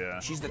castle. crab. Yeah.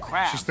 She's the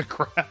crab. She's the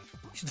crab.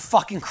 She's the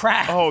fucking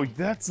crab. Oh,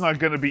 that's not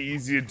gonna be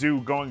easy to do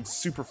going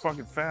super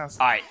fucking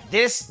fast. All right.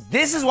 This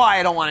is why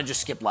I don't want to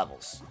just skip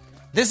levels.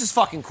 This is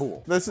fucking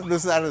cool. That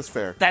is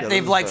fair. That Yeah,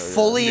 they've is like fair, yeah.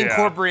 fully Yeah.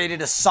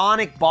 incorporated a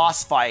Sonic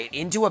boss fight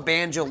into a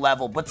Banjo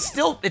level, but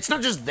still, it's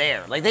not just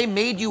there. Like they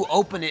made you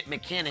open it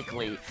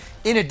mechanically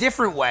in a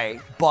different way,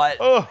 but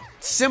Ugh.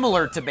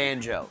 similar to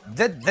Banjo.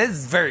 That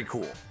is very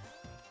cool.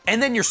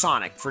 And then you're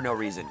Sonic for no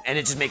reason, and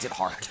it just makes it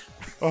hard.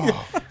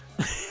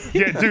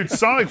 Yeah, dude,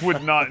 Sonic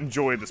would not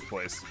enjoy this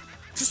place.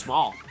 Too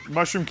small.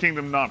 Mushroom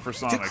Kingdom, not for Too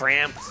Sonic.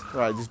 cramped.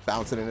 Right, just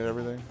bouncing in and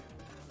everything.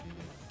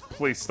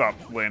 Please stop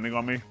landing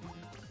on me.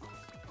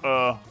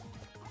 I'm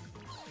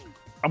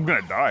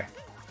gonna die.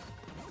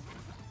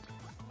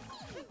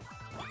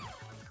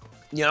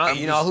 You know, I'm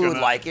you know just who would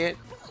gonna- like it?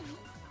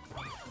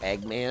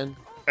 Eggman.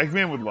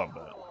 Eggman would love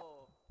that.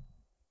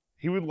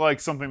 He would like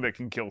something that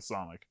can kill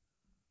Sonic.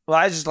 Well,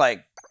 I just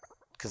like,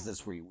 because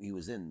that's where he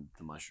was in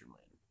the Mushroom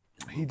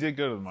Land. He did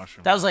go to the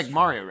mushroom. That was like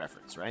Mario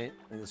reference, right?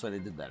 I think that's why they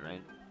did that,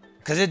 right?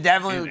 Because it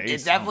definitely, In a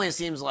it definitely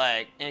seems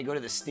like, hey, go to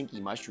the stinky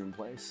mushroom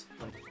place.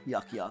 Like,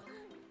 yuck, yuck.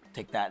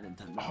 Take that,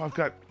 Nintendo. Oh,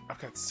 I've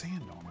got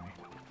sand on me.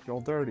 You're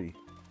all dirty.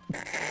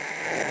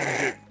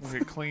 We'll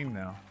get clean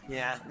now.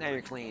 Yeah, now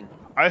you're clean.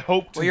 I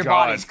hope to Well, your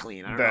God body's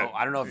clean. I don't that- know.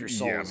 I don't know if your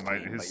soul yeah, is my-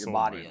 clean, his but your soul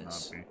body might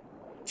is. not be.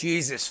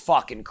 Jesus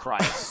fucking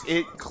Christ.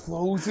 It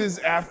closes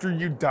after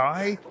you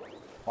die?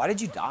 Why did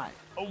you die?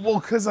 Well,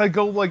 because I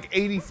go like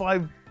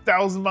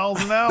 85,000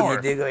 miles an hour.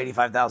 You did go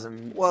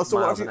 85,000 Well, so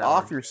miles once you an hour.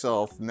 off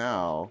yourself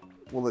now,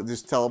 will it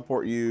just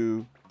teleport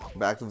you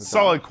back to the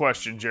Solid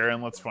question,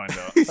 Jarren. Let's find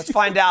out. Let's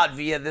find out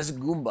via this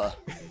Goomba. top?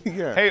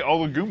 Yeah. Hey,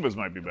 all the Goombas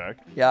might be back.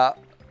 Yeah.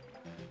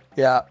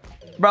 Yeah.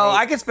 Bro,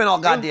 I could spend all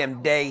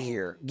goddamn day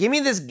here. Give me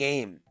this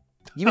game.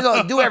 Give me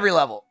the, do every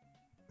level.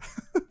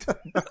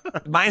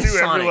 Minus Do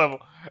Sonic. every level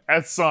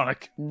at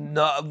Sonic.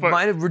 No,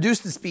 reduce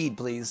the speed,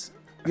 please.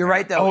 You're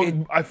right though.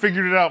 Oh, I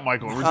figured it out,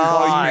 Michael. Reduce Oh,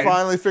 the you speed.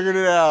 finally figured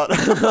it out.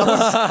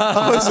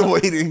 I was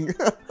waiting.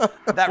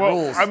 That Well,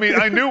 rules. I mean,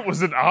 I knew it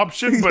was an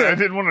option, but I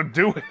didn't want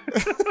to do it.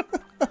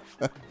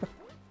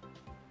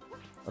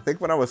 I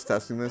think when I was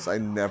testing this, I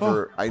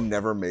never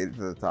made it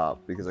to the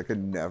top because I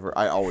could never.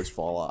 I always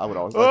fall out. I would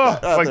always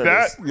like that. like there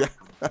it that? is.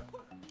 Yeah.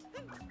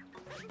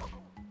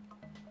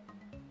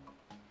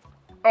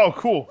 Oh,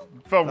 cool.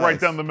 Fell right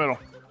Nice. down the middle.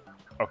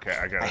 Okay,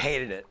 I got I it.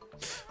 hated it.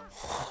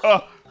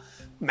 Oh,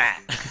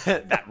 Matt,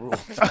 that ruled.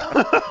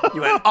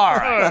 You went, all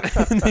right.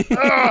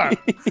 ah!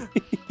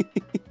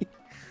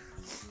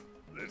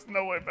 There's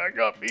no way back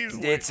up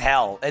easily. It's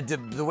hell.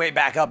 The way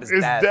back up is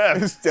It's death.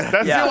 death. It's death.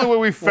 That's Yeah. the only way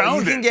we Well,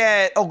 found you it. can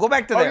get. Oh, go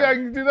back to Oh, there. yeah, I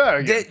can do that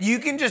again. You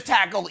can just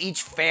tackle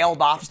each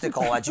failed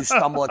obstacle as you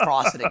stumble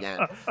across it again.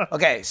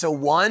 Okay, so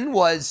 1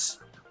 was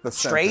The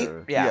straight.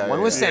 center. Yeah,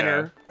 1 was yeah.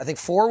 center. I think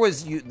 4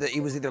 was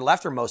it was either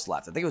left or most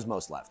left. I think it was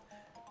most left.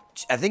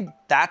 I think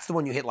that's the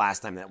one you hit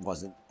last time. That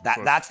wasn't that.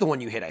 So- That's the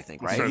one you hit. I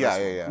think, right? So Yeah,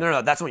 this yeah, yeah.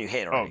 No, that's the one you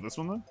hit Oh, already. this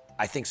one then?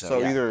 I think so. So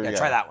yeah. either- yeah, yeah.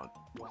 try that one.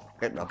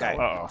 Hit me. Okay.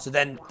 Uh-oh. So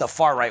then the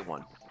far right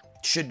one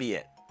should be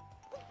it.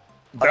 Oh,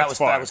 That's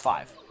that five. was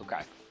 5. Okay.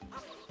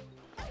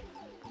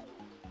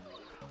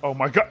 Oh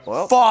my god.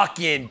 Well,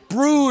 Fucking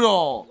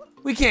brutal.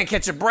 We can't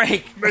catch a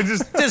break. They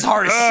just This is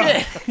hard as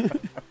shit.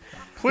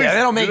 please, Yeah, they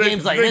don't make do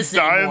games like they this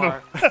die in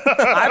anymore.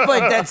 I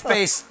played Dead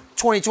Space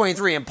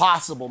 2023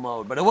 Impossible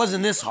mode, but it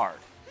wasn't this hard.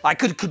 I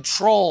could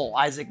control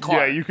Isaac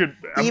Clarke. Yeah, you could.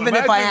 Even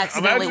if I imagine-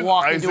 accidentally imagine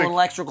walk into Isaac- an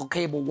electrical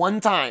cable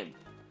one time.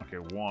 Okay,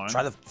 1.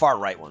 Try the far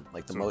right one,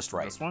 like the So most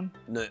right. This one?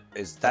 No,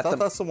 is I that thought the?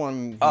 that's the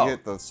one you Oh,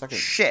 hit the second.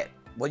 Shit.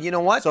 Well, you know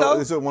what So though?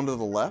 is it one to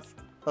the left?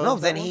 of No,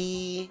 that then one?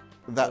 he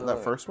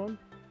that first one.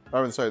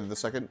 Oh, I'm sorry, the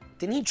second.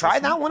 didn't he try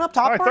that one up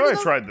top? I thought already, I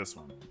though? tried this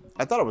one.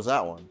 I thought it was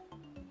that one.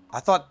 I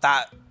thought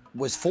that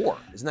was 4.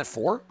 Isn't that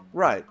 4?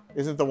 Right.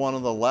 Isn't the one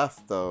on the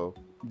left though?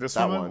 This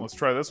That one, then? one. Let's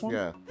try this one.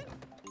 Yeah.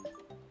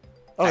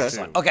 Okay.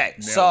 Excellent. Okay,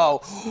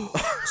 Nailed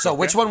so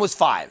which one was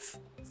 5?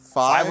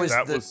 5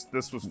 was-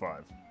 This was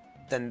 5.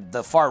 Then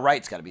the far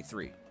right's got to be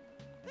 3.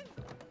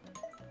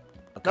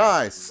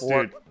 Nice.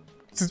 Dude,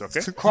 it's okay.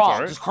 It's Crawl, all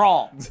right. just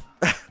crawl.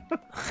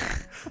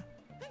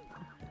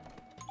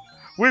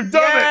 We've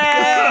done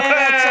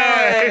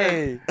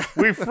Yay! it!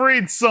 We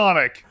freed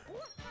Sonic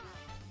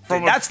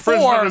from That's a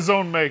prisoner 4. of his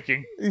own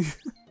making. I'm just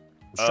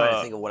trying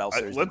to think of what else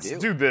there's Let's to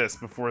do this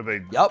before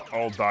they Yep.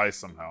 all die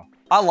somehow.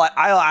 I don't know.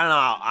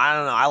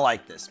 I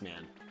like this,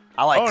 man.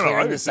 I like Oh, no, clearing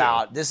I do this too.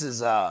 out. This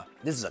is a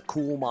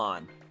cool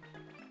mod.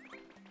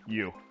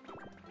 You.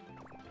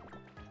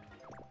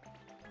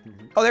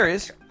 Oh, there he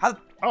is. How?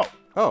 Oh,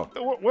 Oh,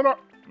 what are?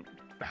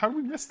 How did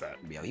we miss that?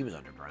 Yeah, he was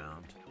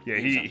underground. Yeah,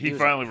 was- he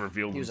was- finally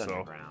revealed He was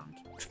himself. underground.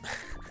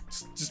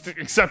 Just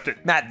accept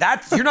it.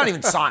 Matt, you're not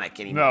even Sonic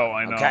anymore. No,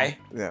 I know. Okay,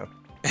 yeah.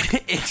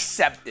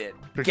 accept it.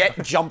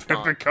 Get jumped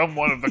on. Become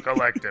one of the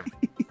collective.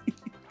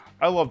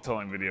 I love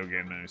telling video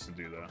game news to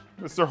do that.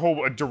 It's their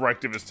whole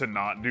directive is to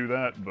not do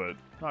that, but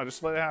no,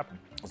 just let it happen.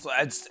 So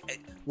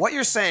what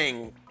you're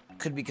saying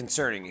could be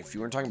concerning if you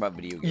weren't talking about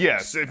video games.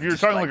 Yes, if you're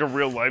Just talking like a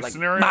real life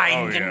scenario.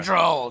 Mind oh, yeah.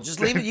 control. Just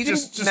leave it. You can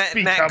Just Matt,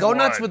 become go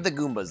nuts one. with the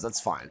Goombas.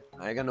 That's fine.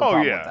 I got no Oh,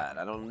 problem yeah.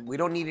 with that. We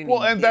don't need any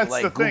Well, and that's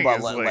like the thing Goomba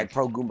is, like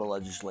pro Goomba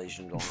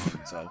legislation going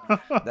on. So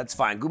that's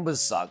fine. Goombas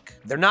suck.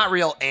 They're not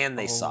real and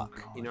they suck.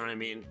 God. You know what I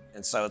mean?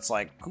 And so it's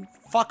like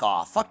fuck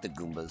off. Fuck the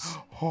Goombas.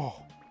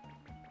 Oh,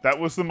 that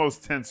was the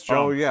most tense jump.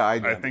 Oh yeah, I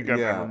think I've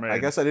ever made. I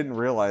guess I didn't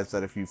realize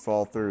that if you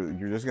fall through,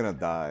 you're just gonna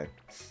die.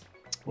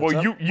 Well,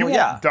 up? you Well, won't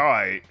yeah.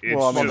 die. It's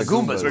Well, I mean, just the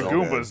Goombas the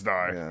will. Goombas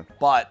die. Yeah.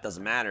 But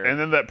doesn't matter. And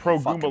then that pro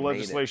Fucking Goomba made it.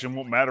 legislation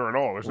won't matter at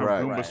all. There's no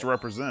Right. Goombas Right. to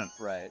represent.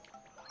 right.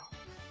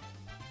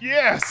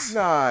 Yes!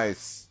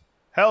 Nice.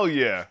 Hell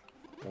yeah.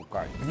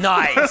 Okay.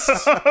 Nice,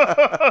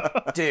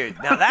 dude.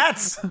 Now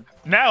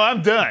Now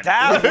I'm done.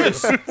 that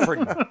was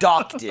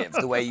productive.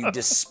 The way you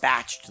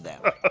dispatched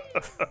them.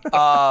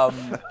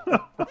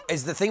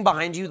 Is the thing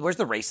behind you? Where's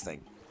the race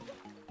thing?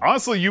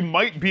 Honestly, you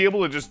might be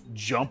able to just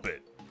jump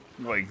it.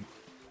 Like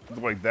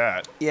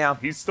that. Yeah.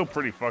 He's still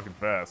pretty fucking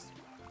fast.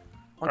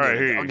 I'll All right,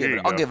 give it- here I'll give you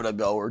it. I'll go. give it a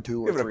go or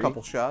two Give or it three. a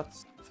couple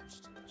shots.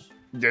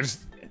 Yeah,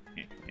 just...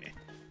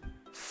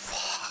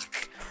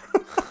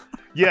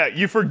 Yeah,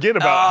 you forget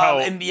about how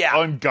and yeah,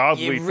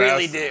 ungodly you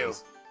really fast it do.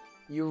 is.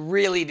 You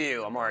really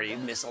do. I'm already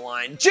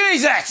misaligned.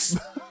 Jesus!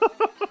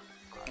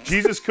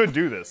 Jesus could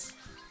do this.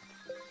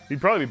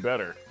 He'd probably be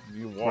better.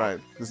 You walk. Right.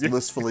 Just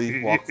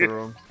blissfully walk through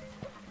them.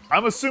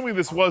 I'm assuming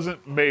this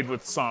wasn't made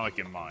with Sonic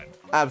in mind.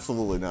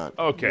 Absolutely not.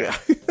 Okay.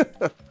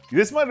 Yeah.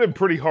 This might have been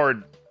pretty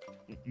hard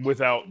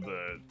without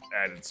the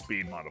added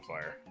speed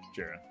modifier,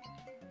 Jarren.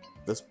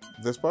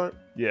 This part?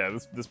 Yeah,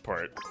 this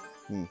part.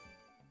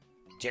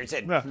 Jared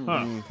said,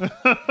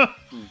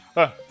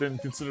 Didn't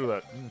consider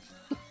that.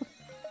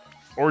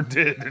 Or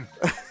did. And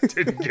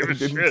didn't give a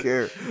Didn't shit.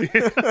 care.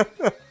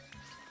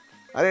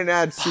 I didn't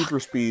add super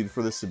speed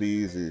for this to be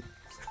easy.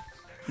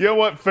 You know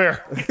what?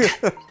 Fair.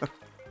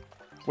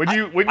 When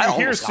you I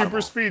hear almost got them super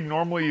all. speed,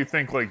 normally you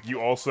think like you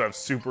also have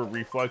super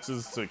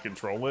reflexes to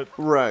control it.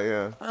 Right,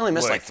 yeah. I only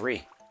missed Like- like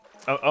 3.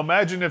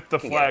 Imagine if the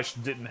get it. Flash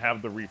didn't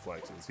have the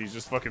reflexes. He's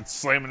just fucking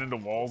slamming into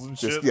walls and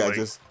Just shit. yeah, like,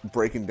 just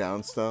breaking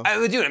down stuff. I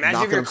would do it. Imagine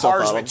Knocking if your himself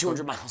cars out went of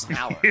 200 miles an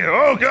hour. Yeah,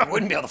 oh You god.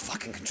 wouldn't be able to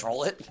fucking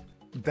control it.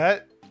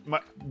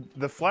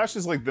 The Flash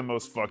is like the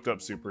most fucked up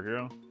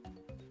superhero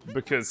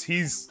because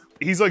he's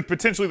like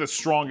potentially the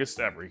strongest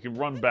ever. He can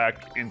run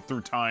back in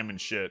through time and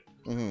shit.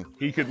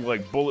 He could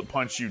like bullet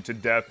punch you to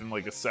death in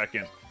like a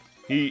second.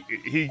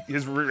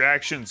 His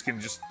reactions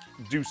can just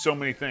do so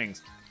many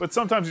things, but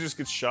sometimes he just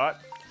gets shot.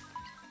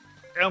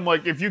 And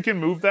like, if you can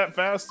move that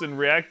fast and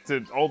react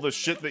to all the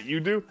shit that you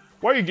do,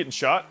 why are you getting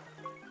shot?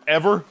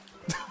 Ever?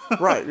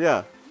 Right,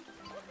 yeah.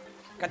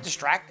 Got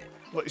distracted.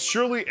 Like,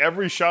 surely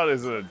every shot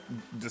is a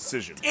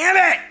decision. Damn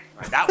it!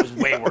 Right, that was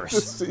way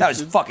worse. That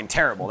was fucking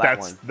terrible, that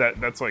one.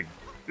 That's like,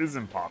 this is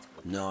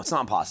impossible. No, it's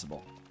not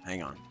possible.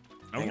 Hang on.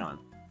 Okay.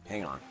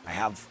 Hang on. I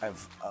have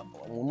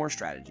one more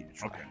strategy to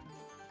try. Okay.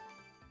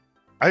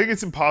 I think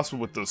it's impossible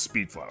with those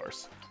speed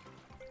flowers.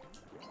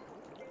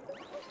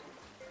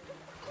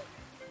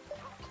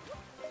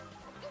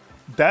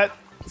 That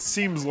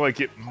seems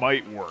like it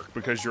might work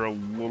because you're a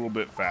little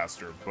bit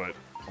faster, but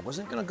I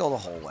wasn't gonna go the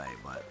whole way,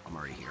 but I'm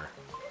already here.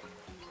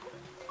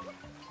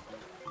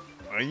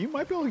 you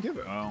might be able to get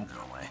it. Oh.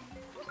 No way.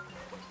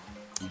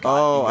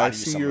 Oh, you I gotta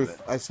use see some your of it.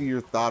 I see your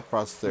thought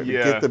process there. You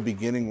Yeah. get the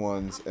beginning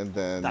ones and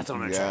then That's what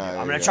I'm gonna try to do. yeah,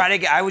 I'm gonna yeah. try to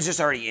get. I was just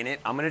already in it.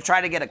 I'm gonna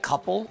try to get a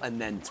couple and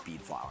then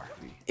speed flower.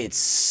 It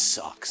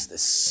sucks.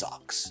 This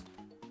sucks.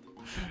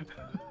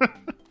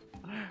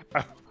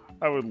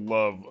 I would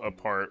love a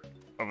part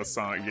of a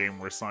Sonic game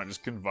where Sonic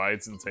just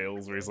confides in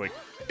Tails, where he's like,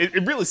 it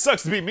really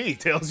sucks to be me,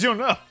 Tails, you don't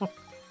know.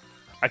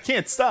 I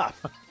can't stop.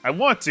 I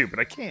want to, but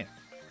I can't.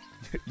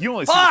 You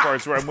only see the Fuck!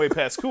 parts where I'm way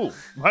past cool.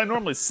 I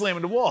normally slam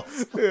into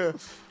walls. Yeah.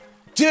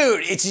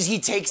 Dude, it's just he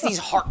takes these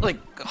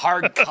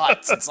hard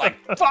cuts. It's like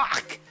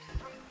fuck.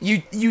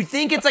 You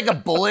think it's like a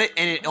bullet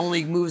and it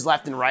only moves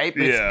left and right,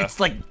 but Yeah. it's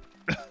like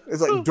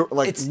It's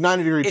like it's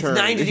 90-degree It's turn.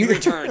 90-degree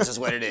turns is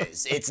what it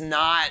is. It's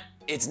not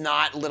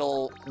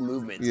little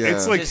movements. Yeah.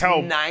 It's like just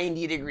how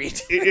 90-degree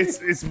turns.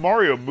 it's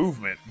Mario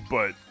movement,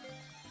 but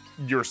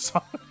you're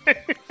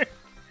Sonic.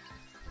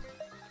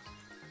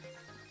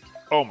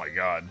 Oh my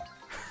god.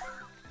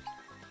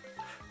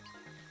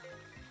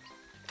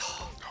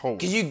 Holy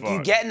Because you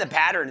fuck. get in the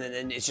pattern and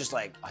then it's just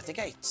like, I think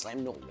I slammed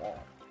into a wall.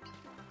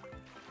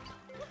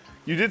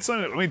 You did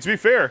something. I mean, to be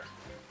fair,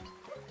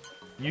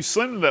 you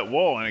slammed into that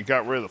wall and it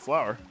got rid of the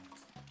flower.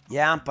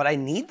 Yeah, but I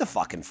need the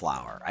fucking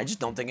flower. I just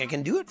don't think I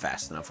can do it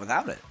fast enough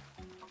without it.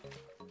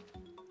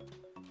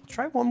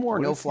 Try one more,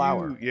 What no if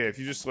flower. Yeah, if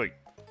you just like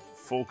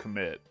full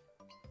commit.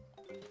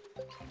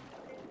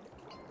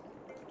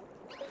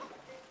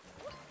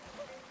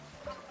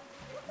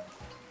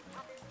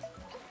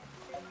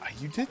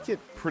 You did get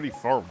pretty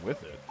far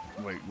with it,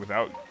 like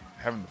without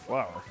having the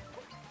flower.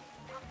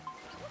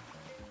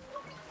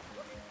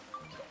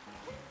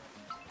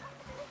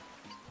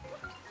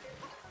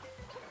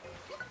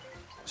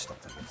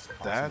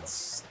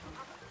 That's.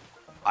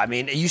 I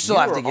mean, you still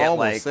You have to were get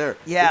almost like, there.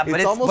 yeah, It's but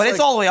it's almost but it's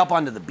like- all the way up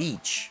onto the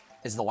beach.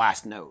 Is the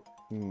last note.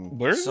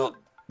 Where? So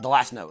the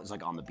last note is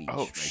like on the beach. Oh,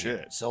 right here.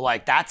 shit. So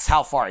like that's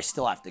how far I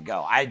still have to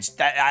go. I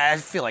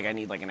feel like I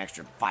need like an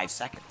extra 5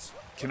 seconds.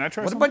 Can I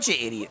try? What a something? bunch of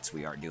idiots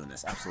we are doing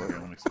this. Absolutely.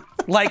 Let me see.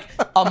 Like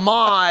a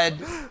mod,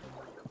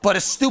 but a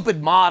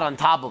stupid mod on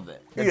top of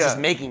it. That's just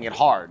Yeah. making it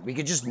hard. We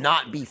could just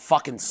not be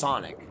fucking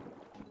Sonic.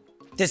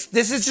 This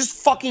is just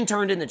fucking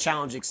turned into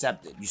challenge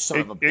accepted. You son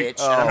of a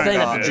bitch. And I'm saying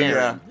that to God,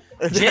 Jarren.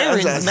 yeah.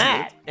 Jarren's That's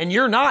mad, and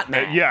you're not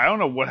mad. Yeah, I don't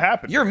know what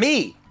happened. You're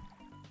me.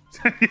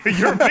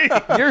 You're me.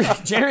 You're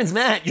Jarren's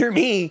mad. You're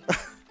me.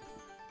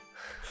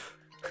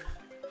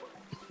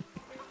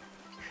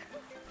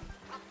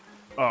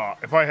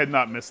 If I had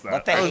not missed that.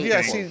 Let the Oh hate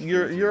yeah, people. see,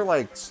 your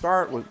like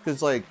start was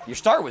because like Your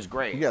start was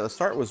great. yeah, the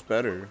start was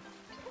better.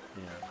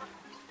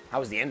 How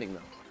was the ending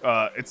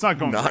though? It's not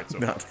going great Not so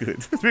far. not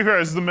good. To be fair,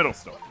 this is the middle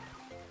still.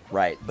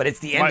 Right, but it's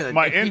the end of the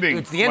My it's the- ending.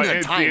 It's the end of the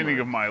it's timer. the ending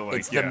of my like.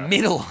 It's yeah. the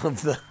middle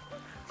of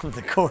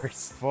the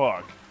course.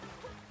 Fuck.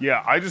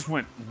 Yeah, I just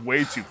went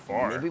way too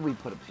far. Maybe we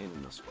put a pin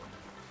in this one.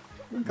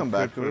 We can come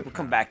back to it. We'll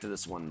come back to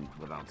this one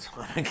without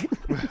Sonic.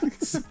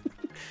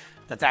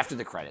 That's after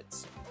the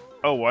credits.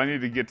 Oh, well, I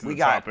need to get to the We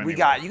top got anyway.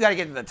 you got to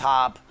get to the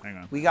top. Hang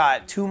on. We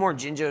got 2 more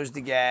Jinjos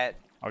to get.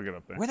 I'll get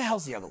up there. Where the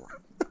hell's the other one?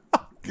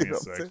 Give me a Get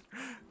up sec. there.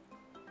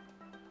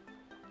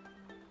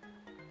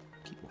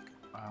 Keep looking.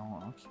 I don't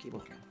know. Keep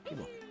looking. Keep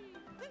looking.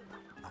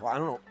 Oh, I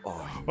don't know.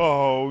 Oh.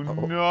 Oh,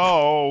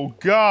 no.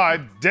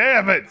 God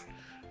damn it.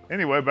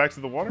 Anyway, back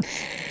to the water.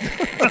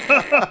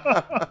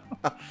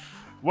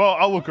 Well,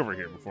 I'll look over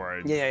here before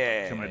I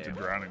Yeah. commit to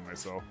drowning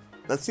myself.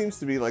 That seems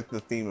to be like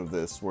the theme of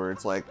this, where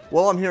it's like,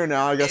 well, I'm here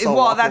now. I guess I'll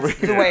Well, walk over that's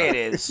here. the way it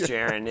is,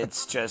 Jarren.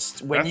 It's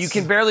just when you That's-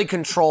 can barely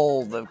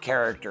control the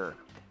character.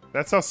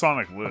 That's how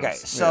Sonic lives. Okay,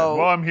 so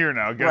Well, I'm here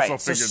now. I guess I'll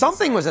right, so figure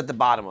something was at the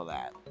bottom of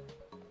that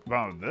this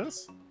out. About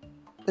this?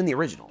 in the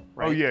original,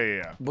 right? Oh,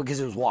 yeah. Because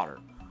it was water.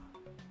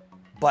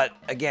 But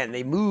again,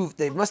 they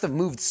must have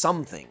moved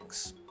some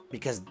things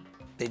because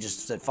they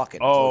just said fuck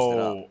it and closed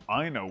it up. Oh,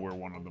 I know where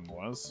one of them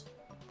was.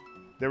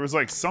 There was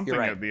like something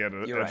You're right. at the edge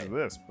You're of right.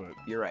 this, but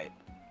You're right.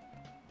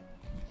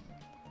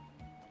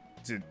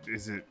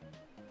 is it?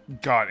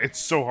 God, it's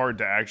so hard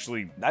to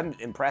actually. I'm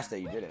impressed that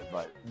you did it,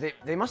 but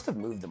they must have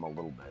moved them a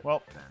little bit.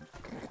 Well,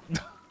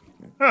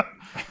 then. Well,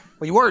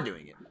 you were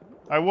doing it.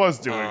 I was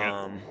doing it.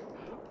 Um,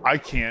 I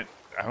can't.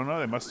 I don't know.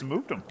 They must have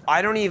moved them.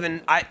 I don't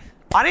even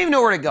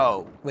know where to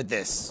go with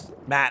this,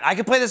 Matt. I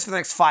could play this for the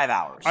next 5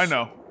 hours. I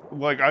know.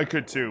 Like I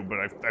could too, but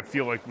I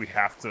feel like we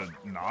have to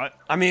not.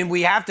 I mean,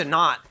 we have to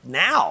not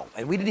now,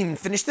 and we didn't even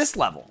finish this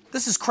level.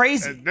 This is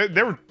crazy.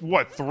 There were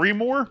what 3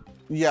 more?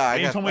 Yeah, I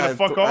And you got. told me I to had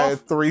fuck I off?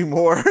 had 3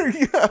 more. yeah, I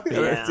did.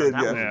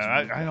 that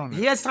Yeah. Yeah, I don't know.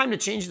 He has time to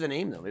change the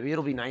name though. Maybe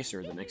it'll be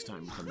nicer the next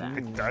time we come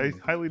back. I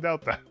highly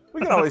doubt that. We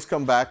can always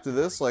come back to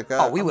this. Like,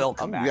 Oh, we will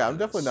come back Yeah, to I'm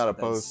definitely this. not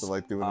opposed That's, to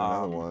like doing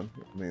another one.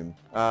 I mean,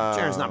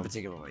 Jaren's not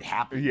particularly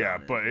happy. Yeah,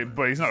 about it.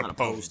 but he's not, not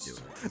opposed.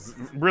 opposed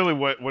to Really,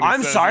 what he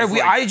I'm says sorry. is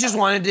like, I just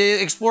wanted to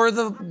explore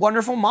the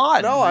wonderful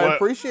mod. no, I What-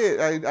 appreciate.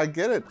 I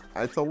get it.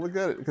 I totally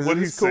get it because what it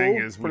he's is cool. saying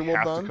is pretty we well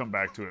have done. to come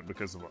back to it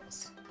because of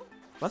us,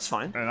 That's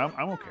fine. and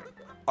I'm okay.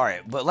 All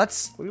right, but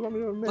let's What do you want me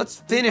to admit?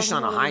 finish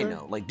on a high note.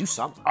 note. Like, do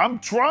something. I'm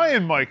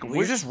trying, Michael.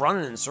 We're just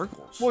running in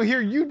circles. Well,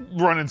 here you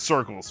run in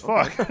circles.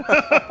 Fuck.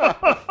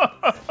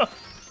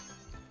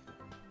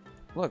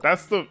 Look,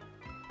 That's the.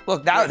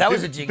 look, that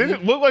was a Jiggy. Did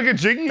it look like a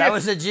Jiggy? That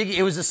was a Jiggy.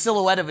 It was a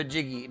silhouette of a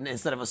Jiggy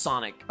instead of a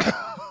Sonic.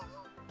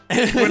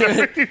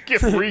 Whenever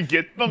you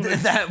get them.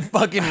 it's- That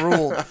fucking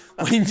rule.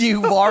 When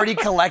you've already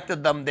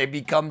collected them, they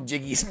become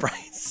Jiggy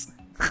sprites.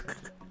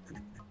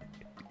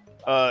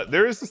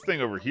 There is this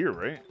thing over here,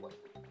 right?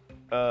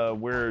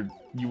 Where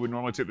you would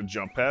normally take the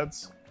jump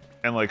pads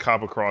and like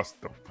hop across.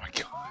 Oh my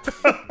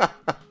god!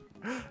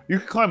 You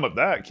can climb up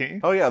that, can't you?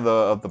 Oh yeah,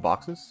 the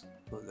boxes.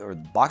 Or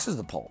the box is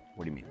the pole.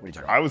 What do you mean? What are you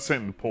talking about? I was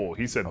saying the pole.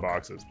 He said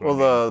boxes. But Well,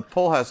 the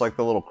pole has like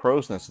the little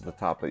crow's nest at the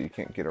top that you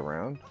can't get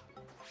around.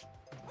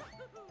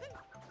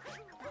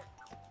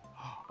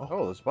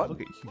 Oh, there's a button.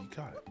 look at you, you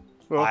got it.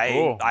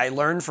 Oh, I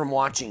learned from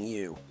watching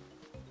you.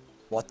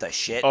 What the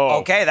shit? Oh,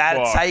 okay, that's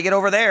fuck. how you get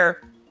over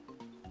there.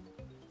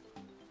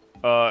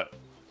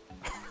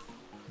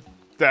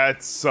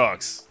 That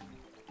sucks.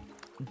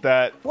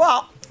 That,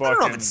 Well, I don't know if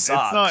Fucking- it it's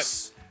sucks.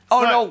 not-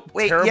 oh not no,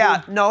 wait, terrible.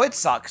 yeah, no, it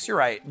sucks. You're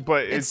right.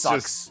 but It it's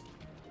sucks. just.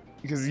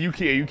 Because you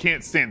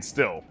can't stand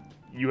still.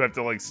 You have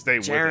to like stay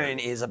with Jarren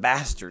it. is a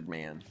bastard,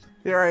 man.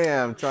 Here I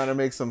am trying to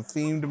make some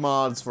themed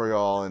mods for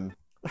y'all, and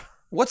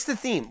What's the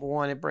theme?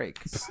 When it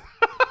breaks.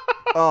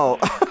 oh,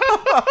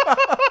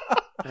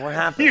 What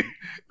happened?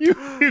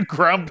 You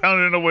ground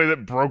pounded in a way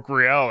that broke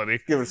reality.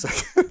 give it a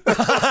second.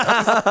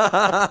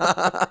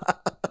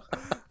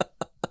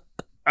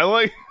 I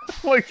like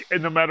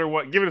and no matter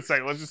what, give it a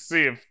second. Let's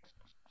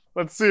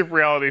see if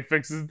reality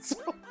fixes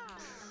itself.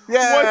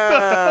 Yeah. What the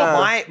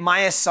hell? My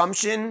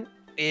assumption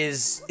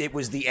is it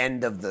was the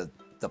end of the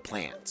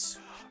plants,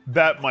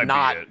 That might be it.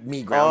 not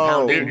me ground Oh,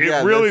 pounding. It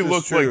Yeah, really this is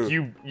looked true. like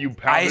you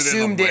pounded I in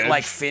assumed a it like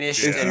wedge.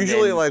 finished. It's and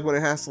usually then- like when it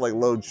has to like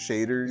load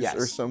shaders Yes.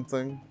 or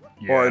something,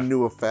 Yeah. or a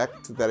new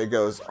effect that it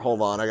goes,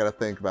 hold on, I gotta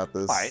think about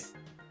this. All right.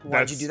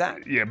 Why'd you do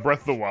that? Yeah, Breath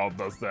of the Wild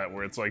does that,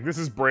 where it's like, this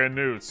is brand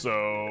new,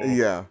 so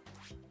Yeah.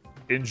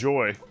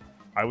 enjoy.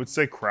 I would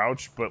say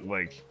crouch, but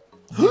like,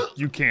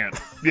 you can't.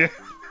 Yeah.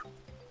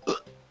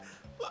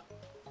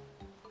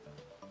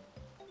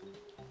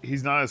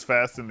 He's not as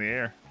fast in the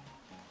air.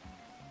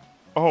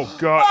 Oh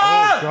god!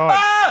 Oh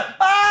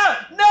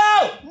god!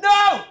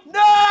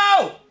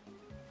 No!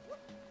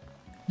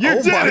 You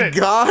Oh did my it!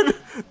 god,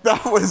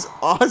 that was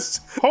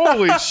awesome.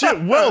 Holy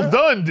shit! Well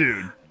done,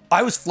 dude.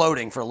 I was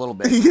floating for a little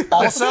bit.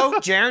 Also,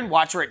 Jarren,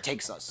 watch where it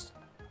takes us.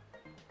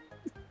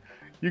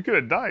 You could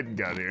have died and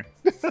got here.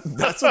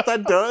 That's what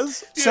that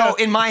does. So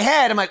in my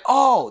head, I'm like,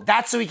 oh,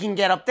 that's so we can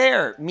get up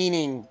there,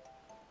 meaning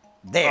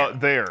there.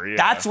 There, yeah.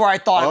 That's where I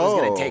thought it was Oh.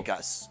 going to take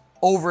us.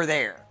 Over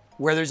there,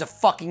 where there's a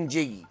fucking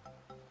jiggy.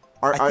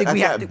 I think we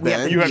have to- we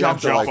have to you have jump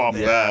to jump off off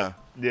of that.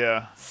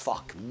 Yeah.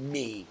 Fuck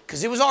me.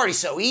 Because it was already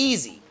so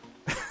easy.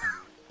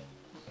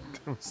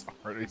 It was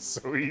already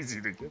so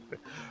easy to get there.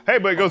 Hey,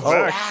 but it goes Oh.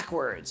 back.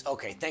 Backwards.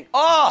 Okay,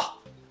 Oh!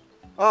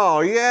 Oh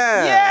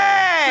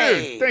yeah.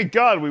 Yay! Dude, thank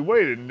God we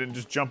waited and didn't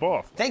just jump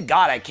off. Thank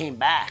God I came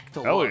back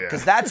to Hell look. yeah.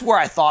 Because that's where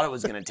I thought it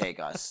was going to take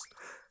us.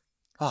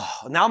 Oh,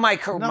 now my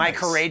Nice.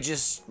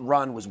 courageous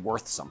run was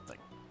worth something.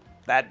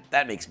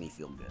 That makes me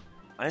feel good.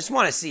 I just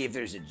want to see if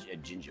there's a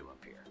Jinjo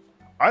up here.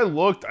 I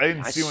looked, I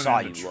didn't I see one saw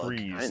in you the look.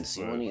 trees. I didn't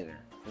see but- one either.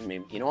 I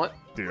mean, you know what?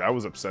 Dude, I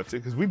was upset too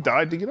because we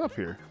died to get up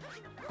here.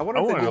 I wonder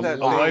I if they wanted do a that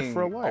life thing.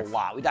 for a A life.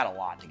 lot. We got a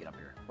lot to get up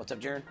here. What's up,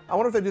 Jarren? I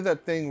wonder if they do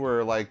that thing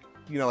where like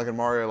like in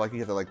Mario, like you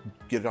have to like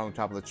get it on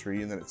top of the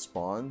tree and then it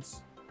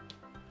spawns.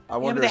 I Yeah,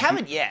 wonder. but they if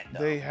haven't yet, though.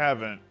 They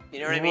haven't. You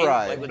know what I mean?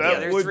 Right. Like with That the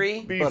other would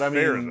three. be But I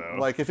fair mean, though.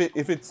 like if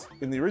it's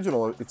in the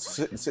original, it's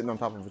sitting on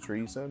top of a tree.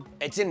 You said.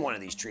 It's in one of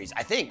these trees,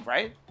 I think,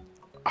 right?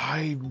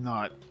 I'm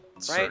not.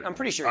 Certain. I'm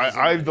pretty sure he's in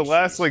one I of the these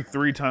last trees. like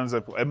 3 times I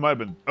played, it might have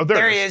been. Oh, there,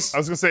 There it he is. is. I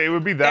was gonna say it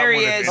would be that There one.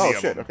 he if is. any Oh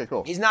of shit. them. Okay, cool.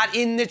 Oh, He's not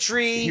in the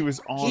tree. He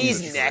was on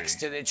He's the tree. next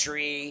to the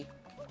tree.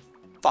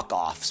 Fuck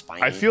off,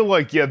 Spiny. I feel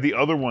like the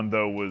other one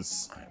though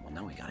was. All right, well,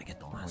 now we gotta get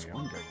the last Yeah,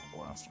 one. I'm gonna get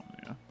the last one,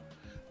 yeah.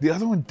 The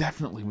other one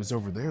definitely was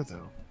over there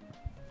though,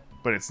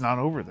 but it's not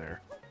over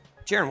there.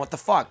 Jarren, what the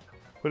fuck?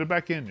 Put it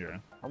back in, Jarren.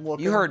 I'm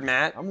looking. You heard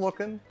Matt. I'm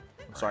looking.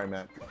 I'm sorry,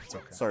 Matt. It's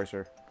okay. Sorry,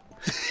 sir.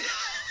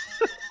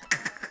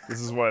 This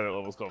is why that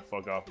level's called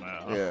 "Fuck Off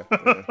Matt." Huh?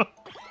 Yeah.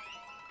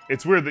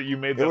 It's weird that you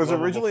made that It was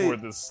level originally before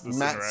this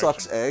Matt interaction.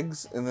 sucks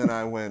eggs, and then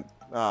I went,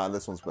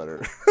 this one's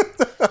better.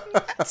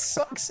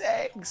 Sucks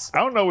eggs. I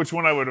don't know which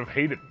one I would have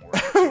hated more.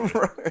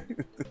 Right.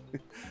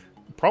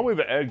 Probably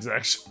the eggs,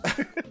 actually.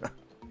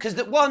 Because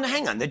well,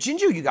 hang on. The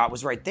Jinjo you got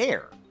was right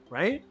there,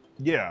 right?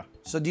 Yeah,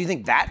 So do you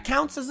think that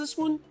counts as this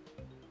one?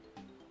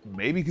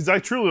 maybe because I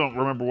truly don't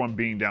remember one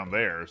being down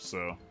there.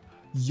 So,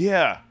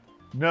 yeah,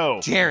 no,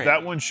 Jarren.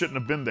 that one shouldn't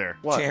have been there.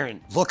 What? Jarren,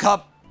 look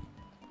up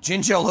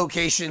Jinjo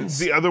locations.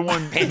 The other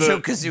one,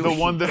 Banjo-Kazooie. the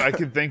one that I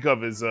could think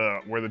of is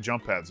where the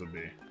jump pads would be.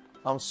 I'm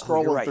Oh,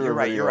 scrolling you're right. through You're a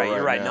right. video You're right.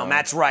 You're right. No, now.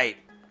 Matt's right.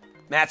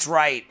 Matt's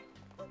right.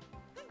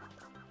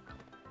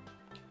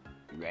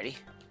 You ready?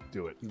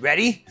 Do it. You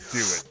ready? Do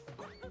it.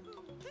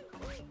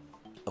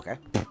 Okay.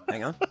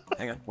 Hang on.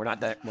 Hang on. We're not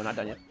done. We're not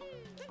done yet.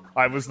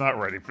 I was not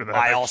ready for that.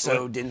 I actually.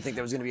 also didn't think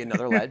there was going to be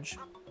another ledge.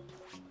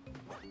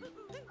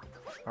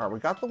 All right, we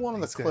got the one on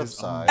the This guy's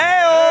cliffside.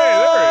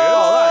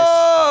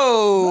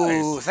 Oh,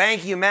 Nice.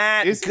 Thank you,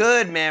 Matt. Is-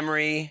 Good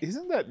memory.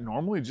 Isn't that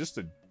normally just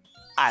a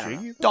I don't know.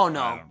 jiggy? Don't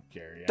know. I don't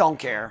care. Yeah. Don't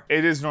care.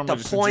 It is normally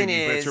The just point a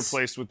jiggy, but it's is-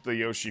 replaced with the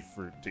Yoshi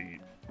fruit to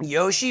eat.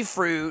 Yoshi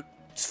fruit.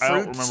 I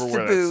don't Fruits remember to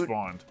where that boot.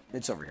 spawned.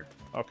 It's over here.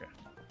 Okay.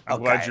 I'm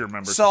glad Okay. you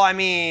remembered. So I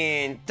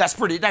mean, that's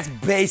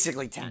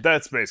basically 10.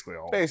 That's basically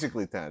all.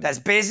 Basically 10. That's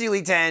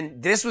basically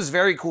 10. This was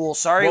very cool.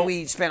 Sorry Well,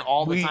 we spent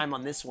all the we- time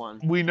on this one.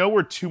 We know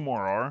where 2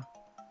 more are,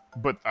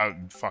 but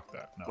fuck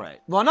that. No. Right.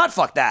 Well, not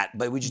fuck that,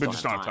 but we just But don't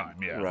just have not time.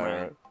 time. Yeah.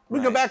 right. We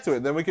can go back to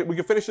it. Then we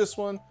can finish this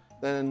one.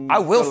 Then I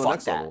will go to the fuck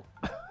next that. level.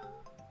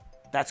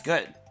 That's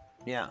good.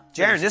 Yeah.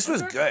 Jarren, this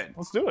was good.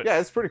 Let's do it. Yeah,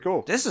 it's pretty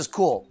cool. This is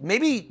cool.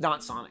 Maybe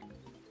not Sonic.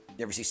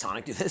 You ever see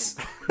Sonic do this?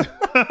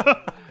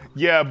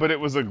 Yeah, but it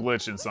was a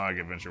glitch in Sonic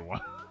Adventure 1.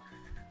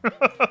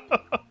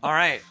 All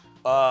right.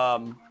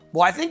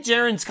 Well, I think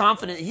Jarren's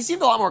confident. He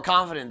seemed a lot more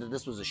confident that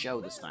this was a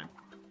show this time.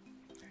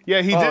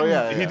 Yeah, he Oh, didn't.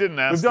 yeah, He yeah. done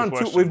ask. We've done the two.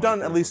 question We've like done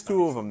we at were least supposed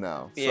 2 of them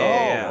now. So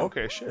Yeah. Oh,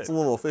 okay, shit. it's a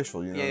little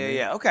official, you know. Yeah, what I yeah, mean?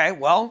 yeah. Okay,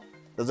 well,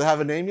 Does it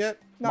have a name yet?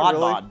 Not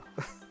really. Mod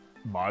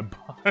Mod.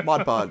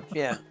 Mod Pod.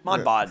 Yeah,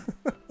 Mod Bod.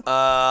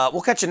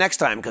 We'll catch you next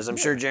time because I'm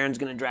sure Jarren's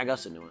gonna drag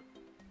us into it.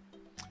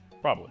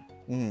 Probably.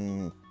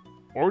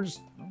 Or just.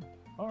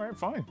 All right,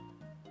 fine.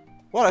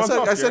 What?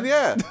 Fuck off, I said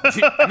yeah.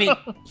 I mean,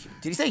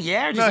 did he say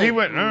yeah? Or did No, he he say,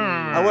 went.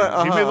 I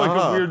went, he made like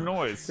a weird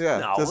noise. Yeah,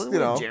 No, just, it you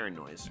know. was Jarren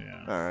noise.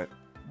 Yeah. All right.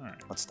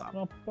 Let's stop.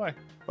 Well, bye.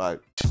 Bye.